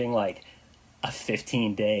arranging like a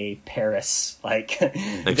 15-day Paris like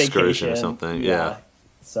Excursion vacation or something. Yeah.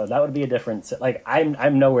 So that would be a different. Like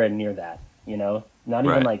I'm nowhere near that. You know, not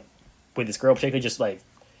even Right. like with this girl particularly. Just like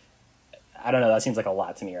I don't know. That seems like a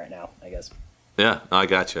lot to me right now. I guess. Yeah, no, I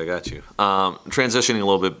got you. I got you. Transitioning a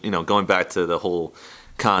little bit, going back to the whole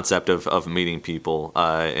concept of meeting people,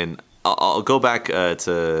 and I'll go back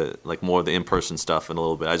to like more of the in-person stuff in a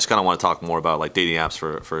little bit. I just kind of want to talk more about like dating apps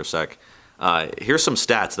for a sec. Here's some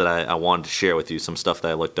stats that I wanted to share with you. Some stuff that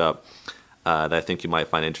I looked up that I think you might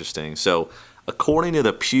find interesting. So, according to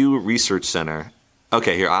the Pew Research Center,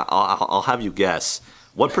 okay, here I'll have you guess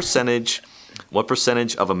what percentage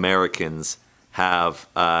of Americans have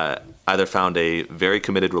either found a very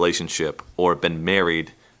committed relationship or been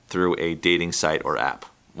married through a dating site or app.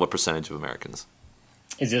 What percentage of Americans?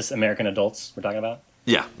 Is this American adults we're talking about?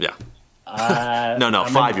 Yeah. No,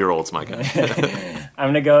 5-year-olds, my guy. I'm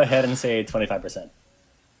gonna go ahead and say 25%.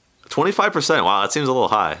 25%. Wow, that seems a little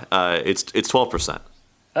high. It's 12%.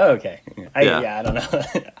 Oh, okay. I don't know.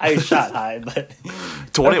 I shot high, but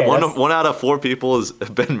 1 out of 4 people has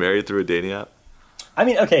been married through a dating app. I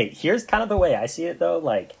mean, okay, here's kind of the way I see it, though.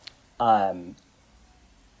 Like, I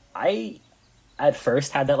at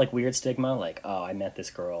first had that, like, weird stigma, like, oh, I met this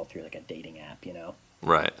girl through, like, a dating app, you know?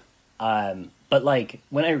 Right. But, like,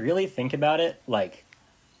 when I really think about it, like,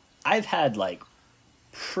 I've had, like,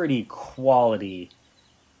 pretty quality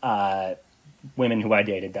women who I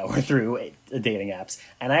dated that were through dating apps.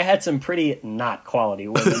 And I had some pretty not quality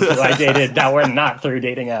women who I dated that were not through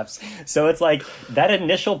dating apps. So it's like that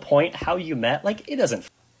initial point, how you met, like it doesn't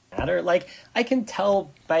matter. Like I can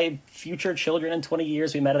tell by future children in 20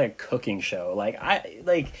 years we met at a cooking show.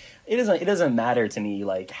 It doesn't matter to me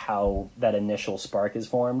like how that initial spark is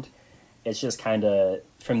formed. It's just kind of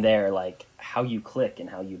from there like how you click and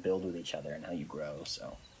how you build with each other and how you grow.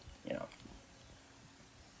 So, you know.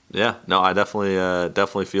 Yeah, no, I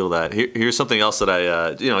definitely feel that. Here's something else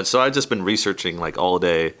that so I've just been researching like all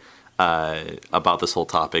day about this whole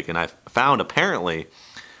topic, and I found apparently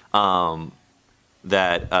that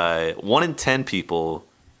 1 in 10 people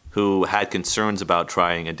who had concerns about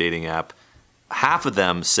trying a dating app, half of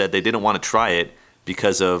them said they didn't want to try it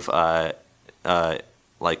because of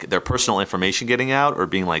like their personal information getting out or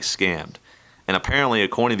being like scammed. And apparently,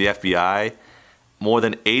 according to the FBI, more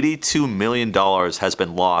than $82 million has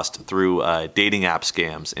been lost through dating app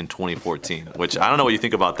scams in 2014, which I don't know what you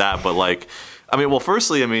think about that, but like, I mean, well,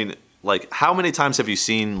 firstly, I mean, like, how many times have you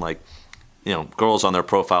seen like, girls on their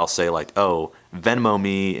profile say like, oh, Venmo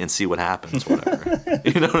me and see what happens, whatever.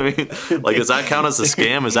 You know what I mean? Like, does that count as a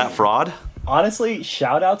scam? Is that fraud? Honestly,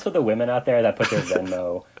 shout out to the women out there that put their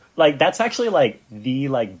Venmo. Like, that's actually like the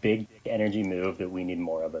like big energy move that we need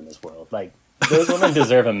more of in this world. Like, those women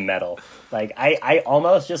deserve a medal. Like, I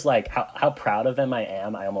almost just, like, how proud of them I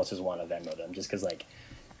am, I almost just want to Venmo them. Just because, like,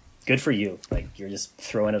 good for you. Like, you're just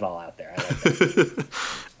throwing it all out there. I like that.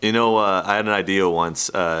 I had an idea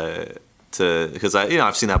once because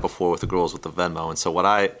I've seen that before with the girls with the Venmo. And so what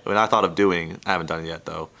I thought of doing, I haven't done it yet,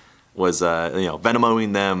 though, was,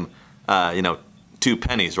 Venmoing them, 2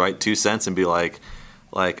 pennies, right? 2 cents, and be like,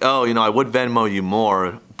 oh, I would Venmo you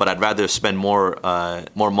more, but I'd rather spend more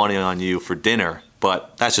money on you for dinner.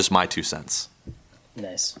 But that's just my 2 cents.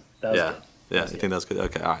 Nice. That was good. Yeah, I think that's good.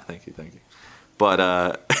 Okay, all right, thank you. But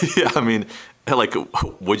yeah, I mean, like,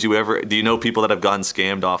 would you ever? Do you know people that have gotten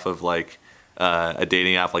scammed off of like a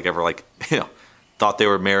dating app? Like ever like thought they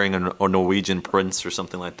were marrying a Norwegian prince or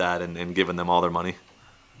something like that, and giving them all their money?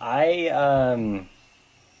 I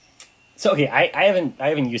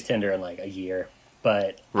haven't used Tinder in like a year.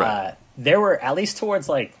 But right. There were, at least towards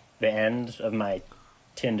like the end of my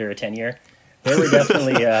Tinder tenure, there were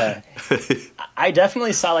definitely, I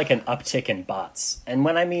definitely saw like an uptick in bots. And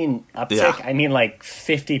when I mean uptick, I mean like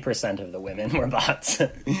 50% of the women were bots.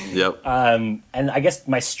 Yep. And I guess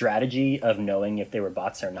my strategy of knowing if they were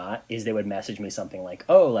bots or not is they would message me something like,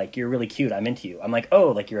 oh, like, you're really cute, I'm into you. I'm like, oh,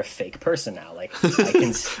 like, you're a fake person now. Like, I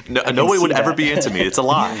can no one would ever be into me. It's a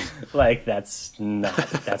lie. Like, that's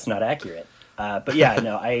not accurate. But yeah,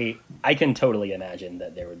 no, I can totally imagine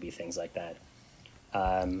that there would be things like that.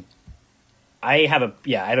 I have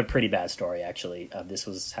a pretty bad story actually.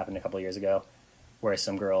 This happened a couple of years ago, where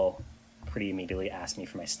some girl pretty immediately asked me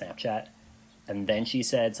for my Snapchat, and then she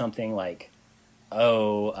said something like,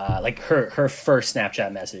 "Oh, like her first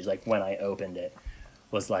Snapchat message, like when I opened it,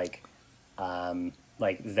 was like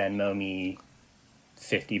Venmo me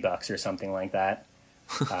 $50 or something like that."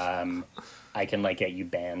 I can like get you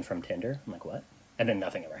banned from Tinder. I'm like, what? And then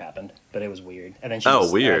nothing ever happened, but it was weird. And then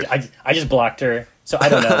weird. I just blocked her. So I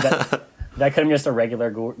don't know. That could have been just a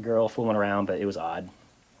regular girl fooling around, but it was odd.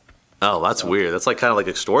 Oh, that's weird. That's like kind of like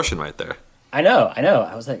extortion right there. I know.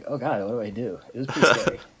 I was like, oh god, what do I do? It was pretty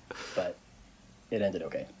scary. But it ended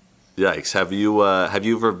okay. Yikes! Have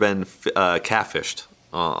you ever been catfished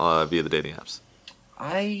via the dating apps?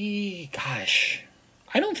 Gosh,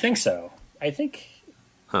 I don't think so. I think,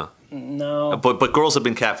 Huh? no, But girls have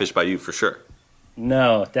been catfished by you for sure.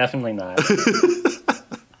 no, definitely not.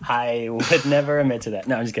 I would never admit to that.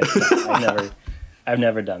 No, I'm just kidding. No, I've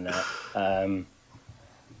never done that.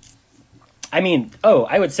 I mean,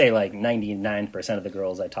 I would say like 99% of the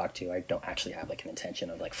girls I talk to, I don't actually have like an intention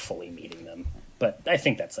of like fully meeting them. But I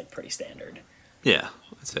think that's like pretty standard. Yeah,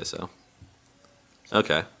 I'd say so.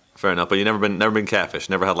 Okay, fair enough. But you never been catfished.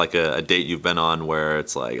 Never had like a date you've been on where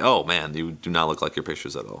it's like, oh man, you do not look like your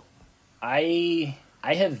pictures at all. I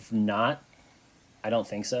have not. I don't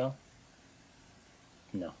think so.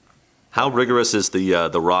 No. How rigorous is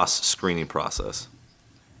the Ross screening process?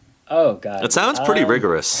 Oh God, It sounds pretty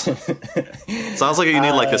rigorous. It sounds like you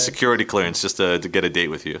need like a security clearance just to get a date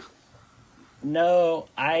with you. No,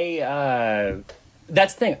 that's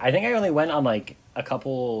the thing. I think I only went on like a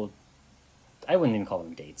couple. I wouldn't even call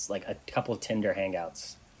them dates. Like a couple of Tinder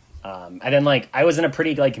hangouts, and then like I was in a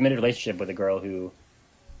pretty like committed relationship with a girl who,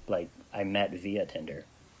 like, I met via Tinder.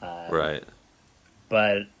 Right.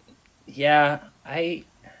 But yeah, I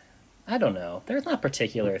don't know. There's not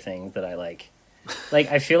particular things that I like.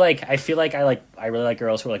 Like I feel like I really like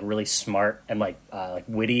girls who are like really smart and like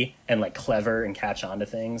witty and like clever and catch on to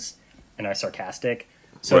things and are sarcastic.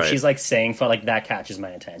 So Right. if she's like saying fun, like that catches my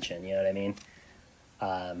attention. You know what I mean?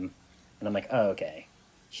 And I'm like, oh, okay.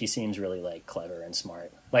 She seems really like clever and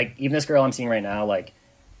smart. Like even this girl I'm seeing right now, like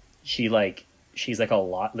she's like a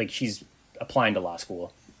lot, like she's applying to law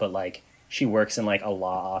school, but like she works in like a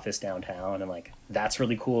law office downtown, and like that's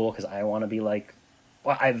really cool because I want to be like,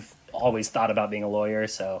 well, I've always thought about being a lawyer,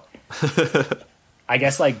 so I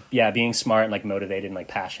guess like yeah, being smart and like motivated and like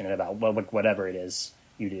passionate about whatever it is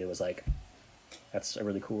you do is like that's a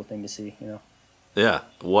really cool thing to see, you know. Yeah.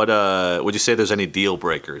 What would you say there's any deal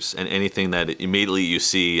breakers and anything that immediately you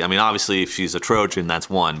see? I mean, obviously if she's a Trojan, that's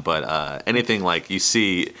one, but anything like you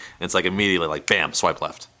see, and it's like immediately like bam, swipe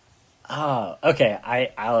left. Oh, okay.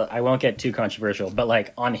 I won't get too controversial, but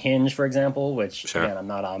like on Hinge, for example, which Sure. again I'm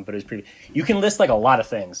not on, but it's pretty. You can list like a lot of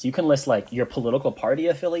things. You can list like your political party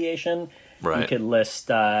affiliation. Right. You could list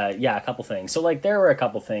a couple things. So like there were a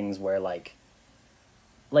couple things where like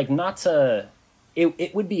not to.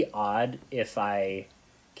 It would be odd if I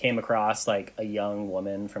came across like a young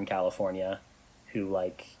woman from California who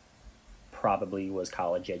like probably was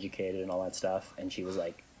college educated and all that stuff, and she was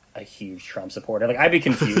like a huge Trump supporter. Like I'd be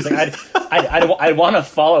confused. Like I'd want to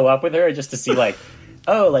follow up with her just to see like,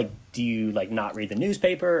 oh, like do you like not read the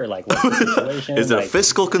newspaper or like what's the situation? Is it like, a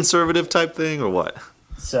fiscal conservative type thing or what?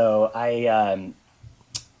 So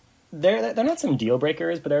they're not some deal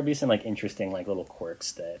breakers, but there'd be some like interesting like little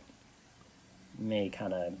quirks that may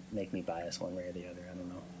kind of make me bias one way or the other. I don't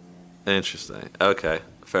know. Interesting. Okay.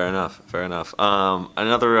 Fair enough. Fair enough.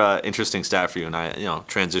 Another interesting stat for you, and I,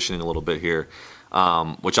 transitioning a little bit here,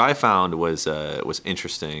 which I found was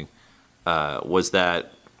interesting, was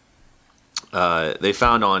that they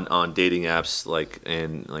found on dating apps like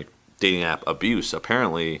dating app abuse.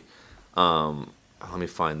 Apparently, let me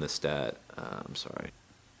find this stat. I'm sorry.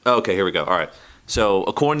 Okay, here we go. All right. So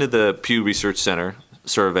according to the Pew Research Center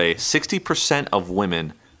survey, 60% of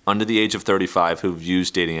women under the age of 35 who've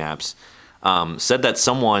used dating apps said that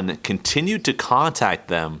someone continued to contact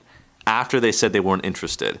them after they said they weren't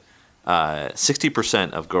interested.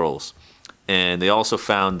 60% of girls. And they also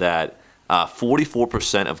found that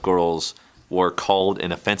 44% of girls were called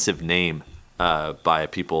an offensive name by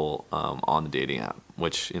people on the dating app,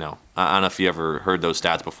 which, I don't know if you ever heard those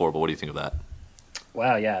stats before, but what do you think of that?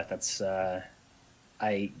 Wow, yeah, that's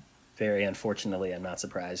I very unfortunately I'm not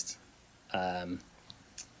surprised.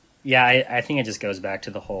 Yeah, I think it just goes back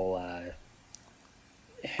to the whole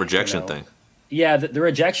rejection thing. Yeah, the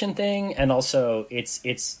rejection thing, and also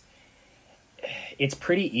it's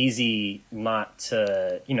pretty easy not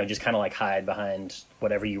to just kind of like hide behind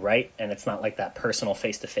whatever you write, and it's not like that personal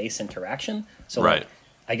face-to-face interaction. So right. Like,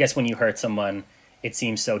 I guess when you hurt someone, it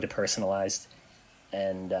seems so depersonalized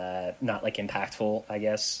and not like impactful, I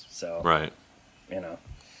guess. So right.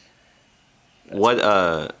 What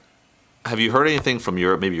have you heard anything from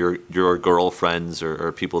your girlfriends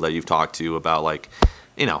or people that you've talked to about like,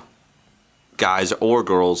 guys or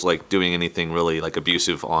girls like doing anything really like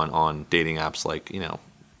abusive on dating apps, like,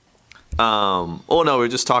 oh no, we're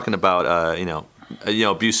just talking about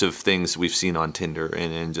abusive things we've seen on Tinder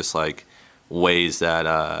and just like ways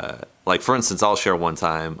that like, for instance, I'll share one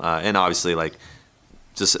time and obviously like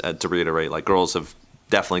just to reiterate, like girls have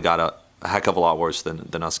definitely got a heck of a lot worse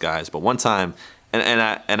than us guys. But one time and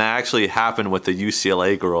I actually happened with the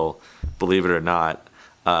UCLA girl, believe it or not.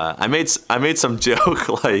 I made some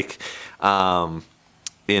joke like,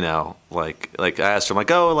 like I asked her, I'm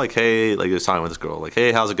like, oh, like, hey, like I was talking with this girl, like,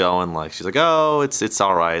 hey, how's it going? Like, she's like, oh, it's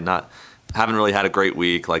all right. Not haven't really had a great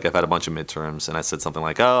week. Like, I've had a bunch of midterms, and I said something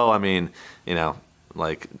like, oh, I mean,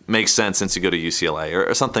 like makes sense since you go to UCLA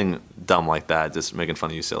or something dumb like that, just making fun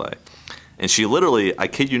of UCLA. And she literally, I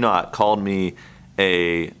kid you not, called me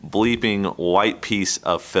a bleeping white piece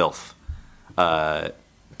of filth to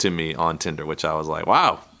me on Tinder, which I was like,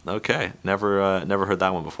 wow, okay, never heard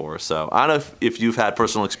that one before. So I don't know if you've had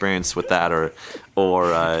personal experience with that,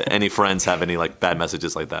 or any friends have any like bad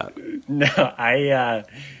messages like that. No,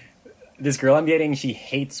 this girl I'm dating, she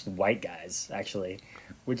hates white guys, actually,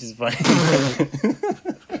 which is funny.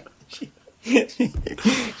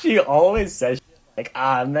 she always says like,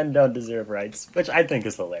 men don't deserve rights, which I think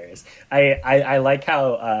is hilarious. I like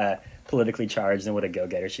how politically charged and what a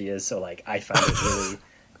go-getter she is. So like, I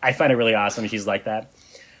find it really awesome. She's like that.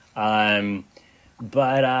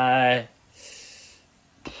 But I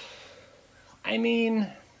mean,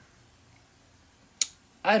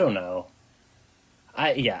 I don't know.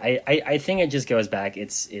 I think it just goes back.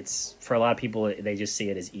 It's for a lot of people, they just see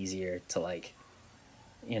it as easier to like,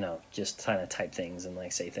 just kind of type things and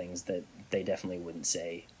like say things that they definitely wouldn't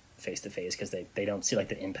say face to face because they don't see like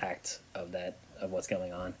the impact of what's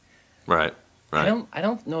going on. Right. I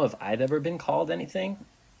don't know if I've ever been called anything.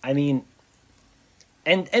 I mean,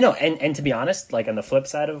 and to be honest, like on the flip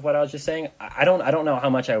side of what I was just saying, I don't know how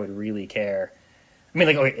much I would really care. I mean,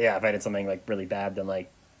 like, okay, yeah, if I did something like really bad, then like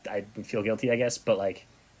I would feel guilty, I guess. But like,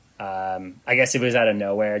 I guess if it was out of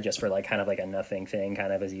nowhere, just for like kind of like a nothing thing,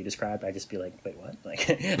 kind of as you described, I'd just be like, wait, what? Like,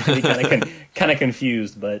 I'd be kind of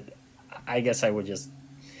confused. But I guess I would just,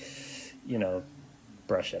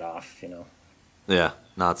 brush it off. Yeah,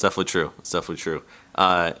 no, it's definitely true. It's definitely true.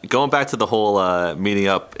 Going back to the whole meeting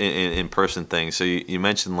up in person thing. So you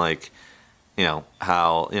mentioned like,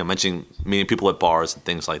 how mentioning meeting people at bars and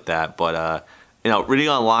things like that. But reading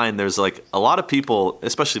online, there's like a lot of people,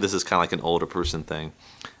 especially this is kind of like an older person thing,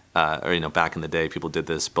 or back in the day, people did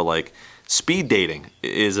this. But like speed dating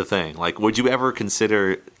is a thing. Like, would you ever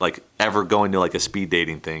consider like ever going to like a speed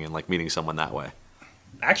dating thing and like meeting someone that way?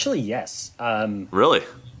 Actually, yes. Really?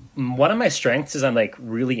 One of my strengths is I'm like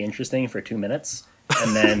really interesting for 2 minutes,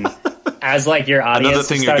 and then as like your audience, another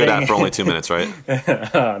thing you're good at for only 2 minutes, right?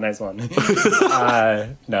 Oh, nice one.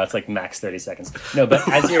 No, it's like max 30 seconds. No, but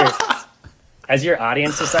as your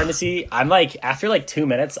audience is starting to see, I'm like after like 2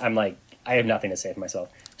 minutes, I'm like I have nothing to say for myself.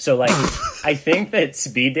 So like I think that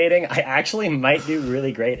speed dating I actually might do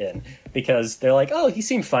really great in because they're like, oh, he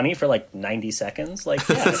seemed funny for like 90 seconds, like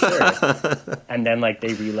yeah, sure, and then like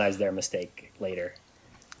they realize their mistake later.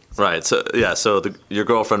 Right. So yeah. So your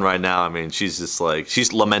girlfriend right now, I mean, she's just like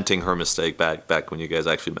she's lamenting her mistake back when you guys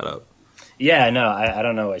actually met up. Yeah. No, I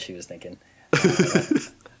don't know what she was thinking.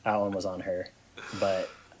 That one was on her. But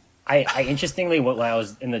I interestingly, when I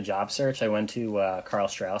was in the job search, I went to Carl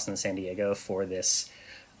Strauss in San Diego for this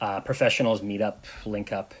professionals meetup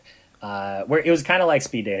link up, where it was kind of like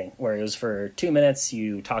speed dating, where it was for 2 minutes.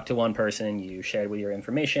 You talk to one person, you shared with your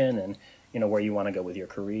information, and where you want to go with your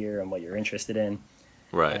career and what you're interested in.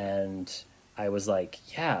 Right. And I was like,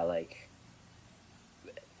 yeah, like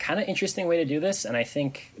kind of interesting way to do this. And I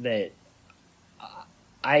think that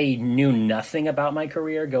I knew nothing about my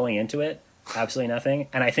career going into it, absolutely nothing.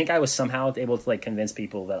 And I think I was somehow able to like convince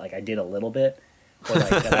people that like I did a little bit, or like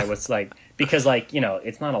that I was like, because like,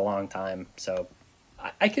 it's not a long time. So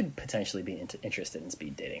I could potentially be interested in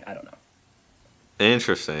speed dating. I don't know.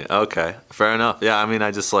 Interesting. Okay. Fair enough. Yeah. I mean,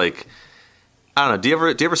 I just like, I don't know. Do you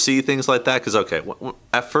ever see things like that? Because okay,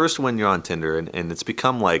 at first when you're on Tinder and it's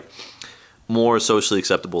become like more socially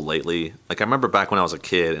acceptable lately. Like I remember back when I was a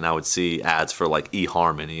kid and I would see ads for like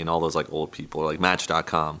eHarmony and all those like old people or like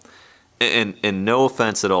Match.com. And no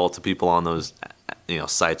offense at all to people on those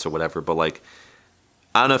sites or whatever, but like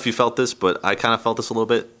I don't know if you felt this, but I kind of felt this a little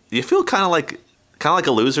bit. You feel kind of like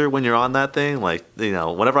a loser when you're on that thing. Like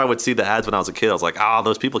whenever I would see the ads when I was a kid, I was like,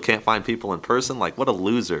 those people can't find people in person. Like what a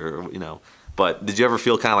loser, But did you ever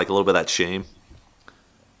feel kind of like a little bit of that shame?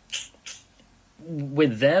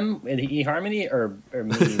 With them, in eHarmony, or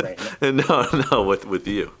me right now? No, with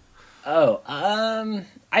you. Oh,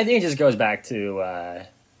 I think it just goes back to,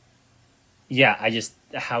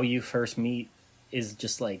 how you first meet is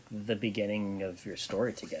just like the beginning of your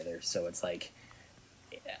story together. So it's like,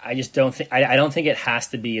 I just don't think, I don't think it has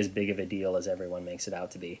to be as big of a deal as everyone makes it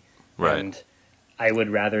out to be. Right. And I would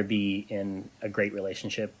rather be in a great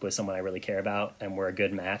relationship with someone I really care about and we're a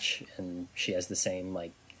good match and she has the same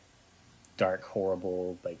like dark,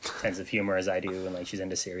 horrible, like sense of humor as I do, and like she's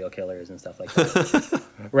into serial killers and stuff like that,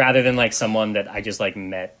 rather than like someone that I just like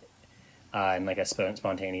met in like a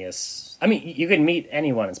spontaneous. I mean, you could meet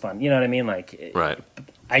anyone in you know what I mean? Like, Right.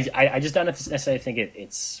 I just don't necessarily think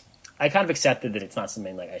it's. I kind of accepted that it's not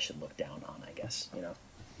something like I should look down on. I guess, you know.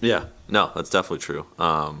 Yeah. No, that's definitely true.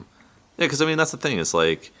 Yeah, because I mean that's the thing. It's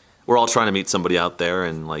like we're all trying to meet somebody out there,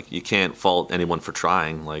 and like you can't fault anyone for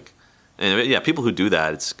trying. Like, and yeah, people who do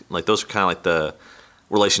that, it's like those are kind of like the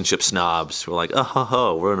relationship snobs who are like, oh, ho,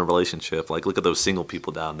 ho, we're in a relationship. Like, look at those single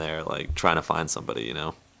people down there, like trying to find somebody, you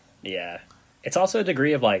know. Yeah, it's also a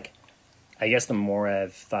degree of like, I guess the more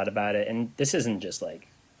I've thought about it, and this isn't just like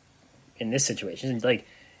in this situation, it's like,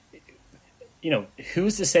 you know,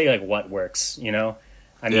 who's to say like what works, you know?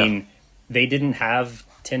 I mean, they didn't have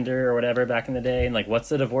Tinder or whatever back in the day, and like, what's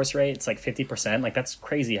the divorce rate? It's like 50%. Like, that's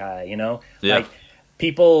crazy high, you know? Yeah. Like,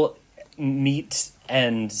 people meet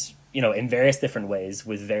and, you know, in various different ways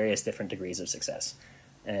with various different degrees of success,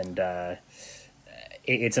 and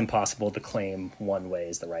it's impossible to claim one way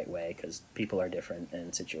is the right way because people are different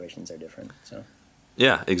and situations are different. So,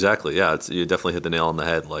 Yeah, exactly. Yeah, you definitely hit the nail on the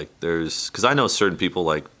head. Like, because I know certain people,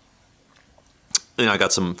 like, you know, I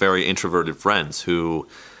got some very introverted friends who,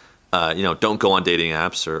 you know, don't go on dating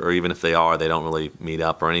apps, or even if they are, they don't really meet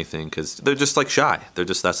up or anything because they're just like shy.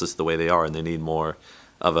 That's just the way they are, and they need more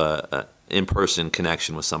of a in-person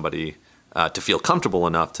connection with somebody to feel comfortable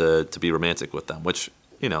enough to be romantic with them, which,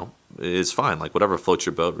 you know, is fine. Like, whatever floats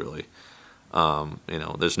your boat, really. You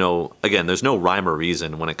know, there's no rhyme or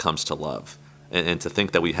reason when it comes to love, and to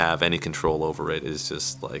think that we have any control over it is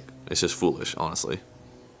just like, it's just foolish, honestly.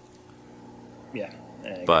 yeah.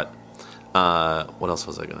 But what else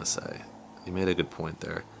was I gonna say? You made a good point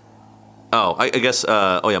there. Oh, I guess.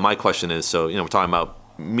 Oh yeah, my question is, so, you know, we're talking about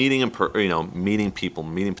meeting meeting people,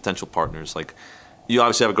 meeting potential partners. Like, you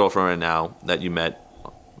obviously have a girlfriend right now that you met.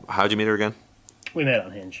 How'd you meet her again? We met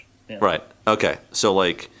on Hinge. Yeah. Right. Okay. So,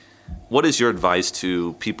 like, what is your advice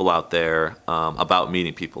to people out there about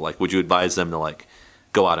meeting people? Like, would you advise them to, like,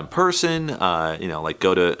 go out in person? You know, like,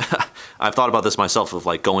 go to. I've thought about this myself, of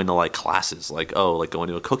like going to like classes, like, oh, like going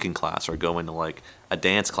to a cooking class or going to like a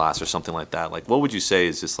dance class or something like that. Like, what would you say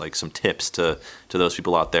is just like some tips to those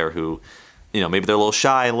people out there who, you know, maybe they're a little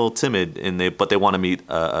shy, a little timid, but they want to meet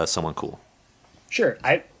someone cool? Sure.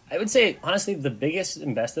 I would say, honestly, the biggest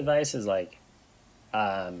and best advice is like,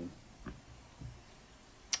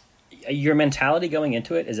 your mentality going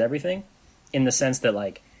into it is everything, in the sense that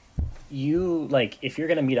like, you, like, if you're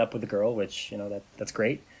going to meet up with a girl, which, you know, that's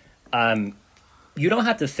great. You don't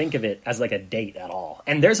have to think of it as like a date at all.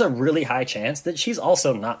 And there's a really high chance that she's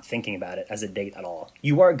also not thinking about it as a date at all.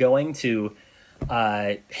 You are going to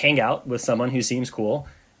hang out with someone who seems cool,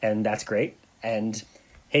 and that's great. And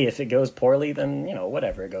hey, if it goes poorly, then, you know,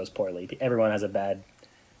 whatever, it goes poorly. Everyone has a bad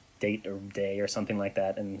date or day or something like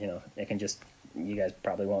that, and, you know, it can just, you guys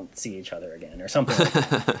probably won't see each other again or something like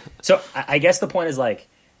that. So I guess the point is, like,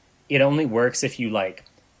 it only works if you like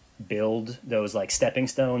build those like stepping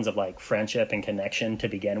stones of like friendship and connection to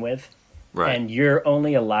begin with. Right. And you're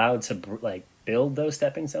only allowed to like build those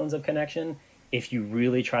stepping stones of connection if you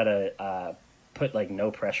really try to put like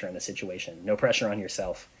no pressure in the situation, no pressure on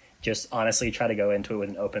yourself. Just honestly try to go into it with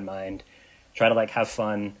an open mind, try to like have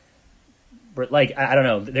fun. But like, I don't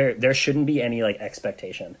know, there shouldn't be any like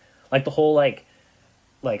expectation. Like the whole like,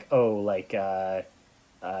 oh, like,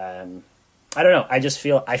 I don't know.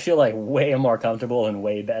 I feel like way more comfortable and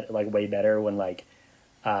way better when like,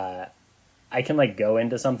 I can like go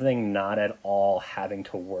into something not at all having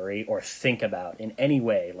to worry or think about in any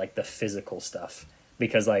way, like the physical stuff,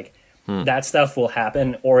 because like that stuff will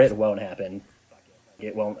happen or it won't happen.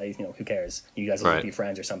 It won't, you know, who cares? You guys will be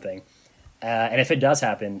friends or something. And if it does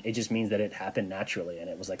happen, it just means that it happened naturally and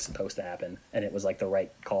it was like supposed to happen and it was like the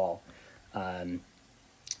right call.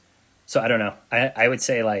 So I don't know. I would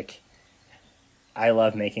say like, I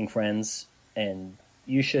love making friends, and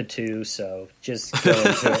you should too. So just go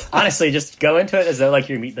into it. Honestly, just go into it as though like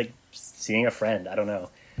you're like seeing a friend. I don't know,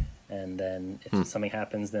 and then if something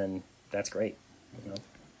happens, then that's great. You know?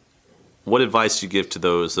 What advice do you give to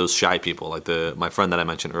those shy people, like my friend that I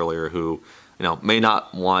mentioned earlier, who, you know, may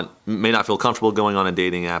not feel comfortable going on a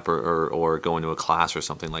dating app or going to a class or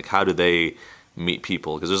something? Like, how do they meet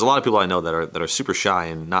people? Because there's a lot of people I know that are super shy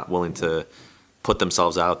and not willing to put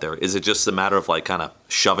themselves out there. Is it just a matter of like kind of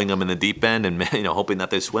shoving them in the deep end and, you know, hoping that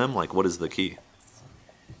they swim? Like, what is the key?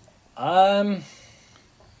 Yeah,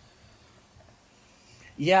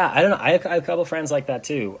 I don't know. I have a couple friends like that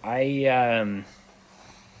too. I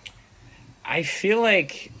feel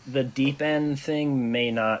like the deep end thing may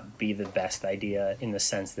not be the best idea, in the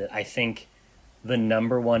sense that I think the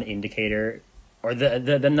number one indicator, or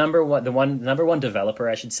the number one developer,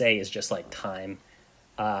 I should say, is just like time.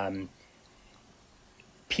 Um,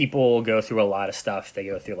 People go through a lot of stuff. They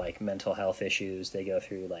go through like mental health issues. They go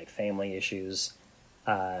through like family issues.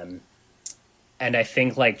 Um, and I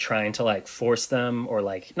think like trying to like force them, or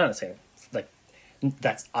like not necessarily like,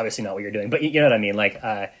 that's obviously not what you're doing, but you know what I mean? Like,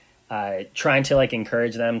 trying to like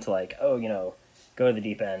encourage them to like, oh, you know, go to the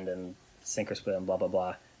deep end and sink or swim, blah, blah,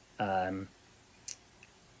 blah. Um,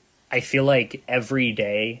 I feel like every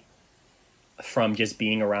day, from just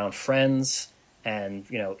being around friends, and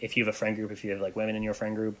you know, if you have a friend group, if you have like women in your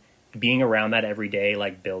friend group, being around that every day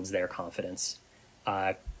like builds their confidence.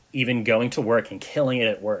 uh, Even going to work and killing it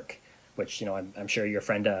at work, which you know, I'm sure your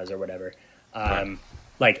friend does or whatever. Right.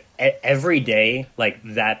 Like every day, like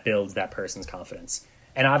that builds that person's confidence.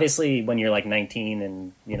 And obviously when you're like 19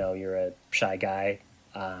 and you know, you're a shy guy,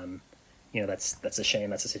 you know, that's a shame,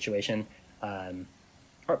 that's a situation.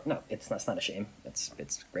 Or no, it's not a shame. It's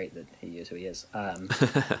great that he is who he is.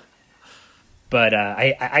 But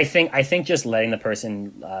I think just letting the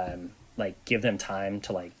person, like give them time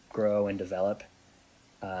to like grow and develop.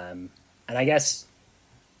 And I guess,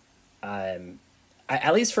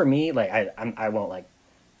 at least for me, like I won't like,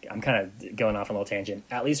 I'm kind of going off on a little tangent.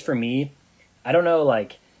 At least for me, I don't know,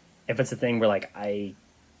 like if it's a thing where like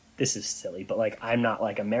this is silly, but like I'm not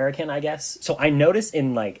like American, I guess. So I notice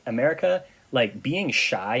in like America, like being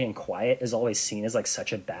shy and quiet is always seen as like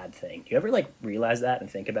such a bad thing. Do you ever like realize that and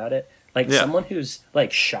think about it? Like Yeah. someone who's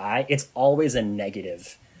like shy, it's always a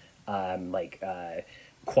negative,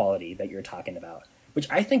 quality that you're talking about, which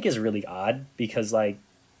I think is really odd because like,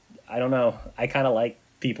 I don't know, I kind of like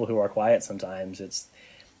people who are quiet sometimes.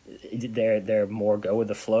 They're more go with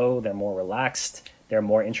the flow, they're more relaxed, they're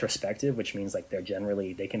more introspective, which means like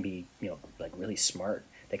they can be, you know, like really smart,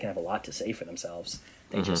 they can have a lot to say for themselves.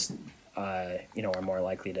 They just you know, are more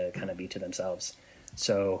likely to kind of be to themselves.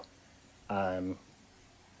 So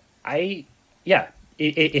I yeah,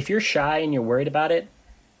 if you're shy and you're worried about it,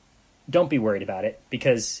 don't be worried about it,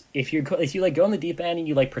 because if you like go in the deep end and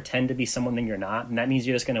you like pretend to be someone that you're not, and that means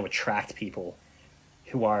you're just going to attract people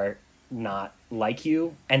who are not like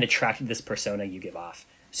you and attract this persona you give off.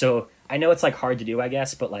 So I know it's like hard to do, I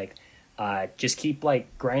guess, but like just keep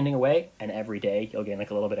like grinding away, and every day you'll gain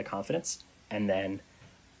like a little bit of confidence, and then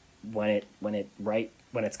when it's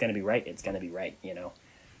going to be right, it's going to be right, you know.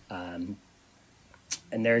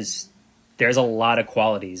 And there's a lot of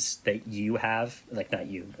qualities that you have, like not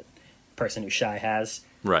you, but person who's shy has,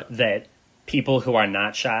 Right. that people who are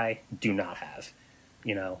not shy do not have,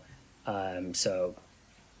 you know. So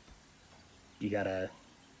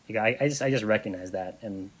I just recognize that,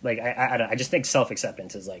 and like I just think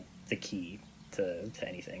self-acceptance is like the key to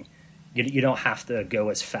anything. You don't have to go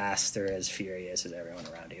as fast or as furious as everyone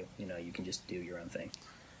around you. You know, you can just do your own thing.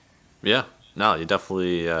 Yeah. No, you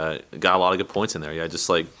definitely got a lot of good points in there. Yeah, just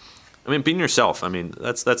like, I mean, being yourself. I mean,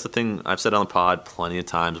 that's the thing I've said on the pod plenty of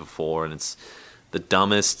times before, and it's the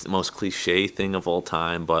dumbest, most cliche thing of all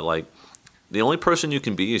time. But like, the only person you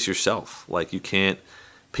can be is yourself. Like, you can't.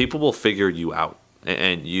 People will figure you out,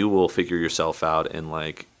 and you will figure yourself out, and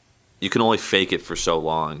like, you can only fake it for so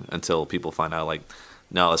long until people find out like,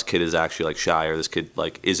 no, this kid is actually like shy, or this kid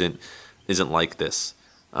like isn't like this.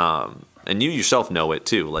 And you yourself know it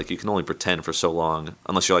too. Like, you can only pretend for so long,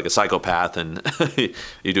 unless you're like a psychopath and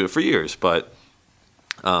you do it for years. But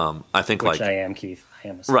I think Which like I am, Keith. I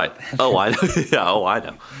am a right. psychopath. Oh, I know. Yeah. Oh, I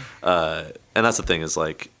know. And that's the thing is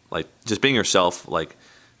like just being yourself. Like,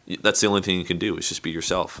 that's the only thing you can do is just be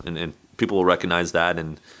yourself, and people will recognize that,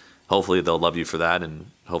 and hopefully they'll love you for that,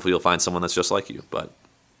 and hopefully you'll find someone that's just like you. But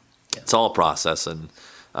it's all a process, and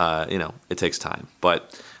you know, it takes time.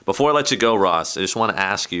 But before I let you go, Ross, I just want to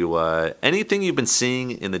ask you anything you've been seeing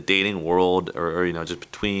in the dating world, or you know, just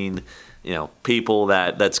between, you know, people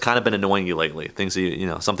that's kind of been annoying you lately. Things that you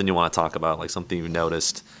know, something you want to talk about, like something you've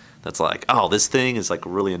noticed that's like, oh, this thing is like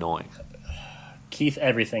really annoying. Keith,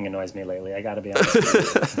 everything annoys me lately. I got to be honest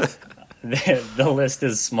with you. The list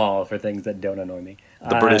is small for things that don't annoy me.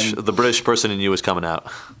 The British person in you is coming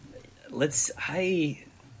out. Okay,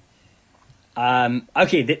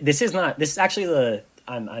 this is actually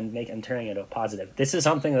I'm turning it a positive. This is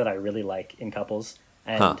something that I really like in couples,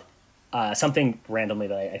 and something randomly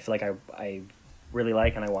that I feel like I really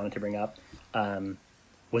like and I wanted to bring up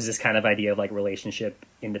was this kind of idea of like relationship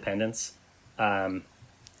independence.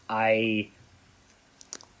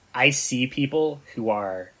 I see people who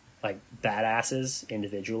are like badasses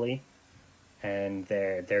individually, and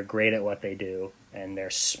they're great at what they do, and they're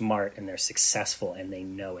smart and they're successful and they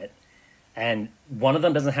know it. And one of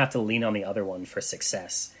them doesn't have to lean on the other one for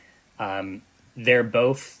success. they're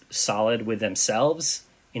both solid with themselves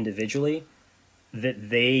individually, that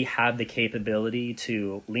they have the capability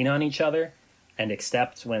to lean on each other and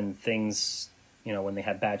accept when things, when they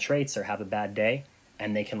have bad traits or have a bad day,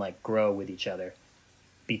 and they can like grow with each other.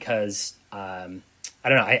 Because I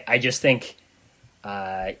don't know, I just think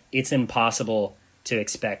it's impossible to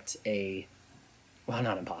expect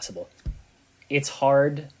not impossible. It's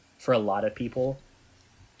hard for a lot of people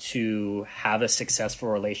to have a successful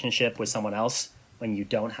relationship with someone else when you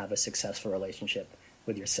don't have a successful relationship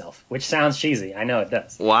with yourself, which sounds cheesy. I know it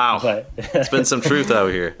does. Wow. But it's been some truth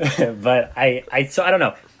out here. But I don't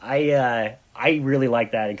know. I really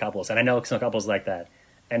like that in couples, and I know some couples like that,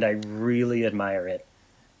 and I really admire it.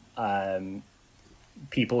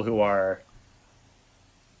 People who are,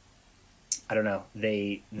 I don't know,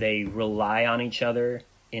 they rely on each other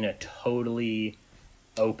in a totally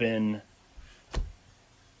open,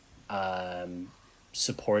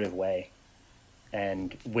 supportive way.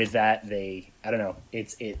 And with that, I don't know,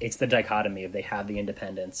 it's the dichotomy of they have the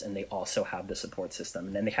independence and they also have the support system.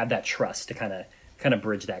 And then they have that trust to kind of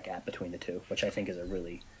bridge that gap between the two, which I think is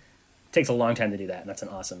takes a long time to do that. And that's an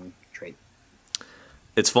awesome trait.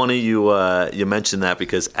 It's funny you mentioned that,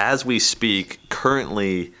 because as we speak,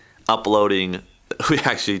 currently uploading, we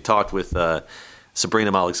actually talked with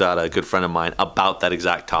Sabrina Malexada, a good friend of mine, about that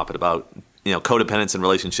exact topic, about codependence in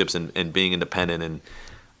relationships and being independent. And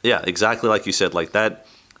yeah, exactly like you said, like that.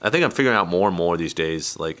 I think I'm figuring out more and more these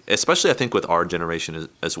days, like especially I think with our generation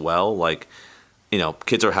as well, like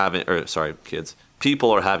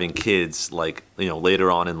people are having kids like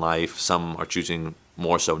later on in life. Some are choosing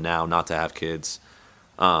more so now not to have kids.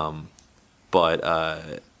 But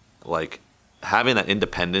like having that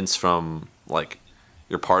independence from like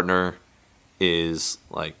your partner is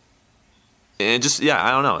like, and just,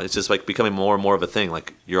 I don't know. It's just like becoming more and more of a thing.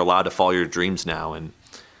 Like you're allowed to follow your dreams now, and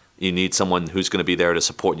you need someone who's going to be there to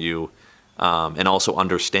support you. And also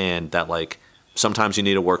understand that like sometimes you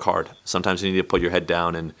need to work hard. Sometimes you need to put your head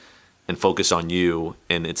down and focus on you.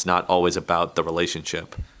 And it's not always about the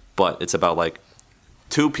relationship, but it's about like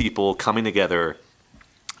two people coming together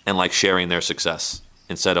and like sharing their success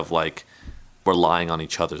instead of like relying on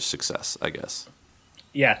each other's success, I guess.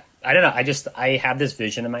 Yeah. I don't know. I have this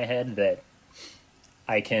vision in my head that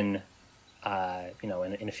I can, in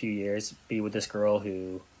a few years be with this girl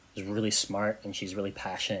who is really smart and she's really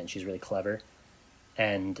passionate and she's really clever.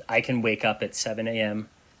 And I can wake up at 7 a.m.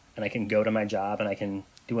 and I can go to my job and I can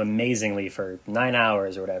do amazingly for 9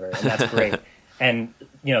 hours or whatever. And that's great. And,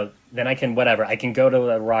 then I can go to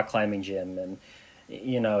a rock climbing gym and,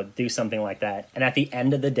 do something like that. And at the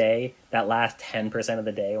end of the day, that last 10% of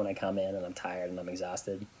the day when I come in and I'm tired and I'm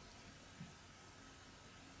exhausted,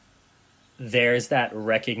 there's that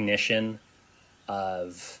recognition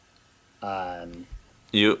of,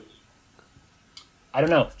 you. I don't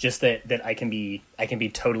know, just that I can be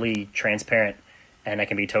totally transparent and I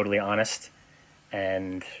can be totally honest,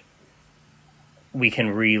 and we can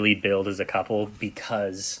really build as a couple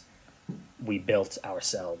because we built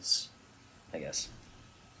ourselves, I guess.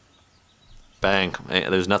 Bang.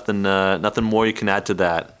 There's nothing more you can add to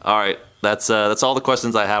that. All right. That's all the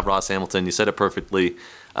questions I have, Ross Hamilton. You said it perfectly.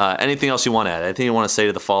 Anything else you want to add? Anything you want to say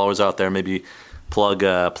to the followers out there? Maybe plug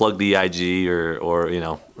the IG or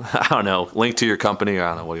I don't know, link to your company, or I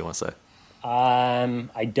don't know, what do you want to say?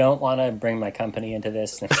 I don't want to bring my company into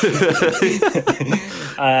this. No,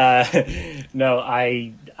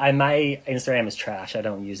 my Instagram is trash. I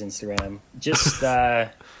don't use Instagram. Just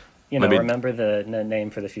maybe, remember the name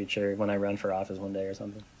for the future when I run for office one day or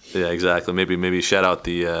something. Yeah, exactly. Maybe shout out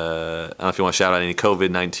the I don't know if you want to shout out any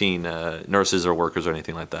COVID-19 nurses or workers or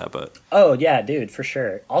anything like that, but oh yeah, dude, for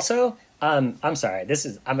sure. Also, I'm sorry. I'm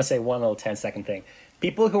gonna say one little 10-second thing.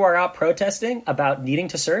 People who are out protesting about needing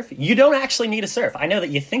to surf, you don't actually need to surf. I know that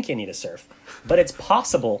you think you need to surf, but it's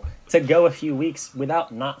possible to go a few weeks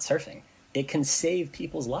without not surfing. It can save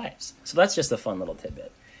people's lives. So that's just a fun little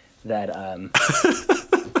tidbit. That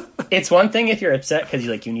it's one thing if you're upset because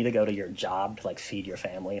you need to go to your job to like feed your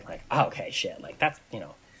family. Like, oh, okay, shit, like that's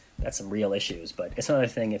some real issues. But it's another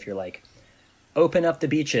thing if you're like, open up the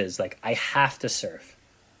beaches. Like, I have to surf.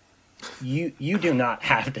 You do not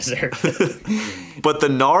have to surf. But the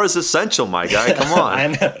gnar is essential, my guy. Come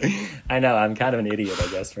on. I know. I'm kind of an idiot, I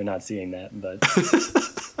guess, for not seeing that. But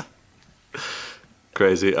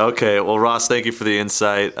crazy. Okay. Well, Ross, thank you for the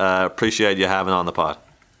insight. Appreciate you having on the pod.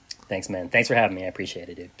 Thanks, man. Thanks for having me. I appreciate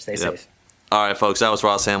it, dude. Stay safe. All right, folks. That was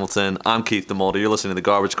Ross Hamilton. I'm Keith DeMolder. You're listening to the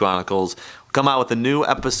Garbage Chronicles. We'll come out with a new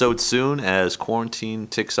episode soon as quarantine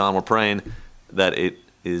ticks on. We're praying that it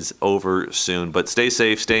is over soon. But stay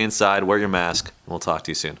safe, stay inside, wear your mask, and we'll talk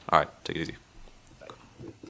to you soon. All right, take it easy.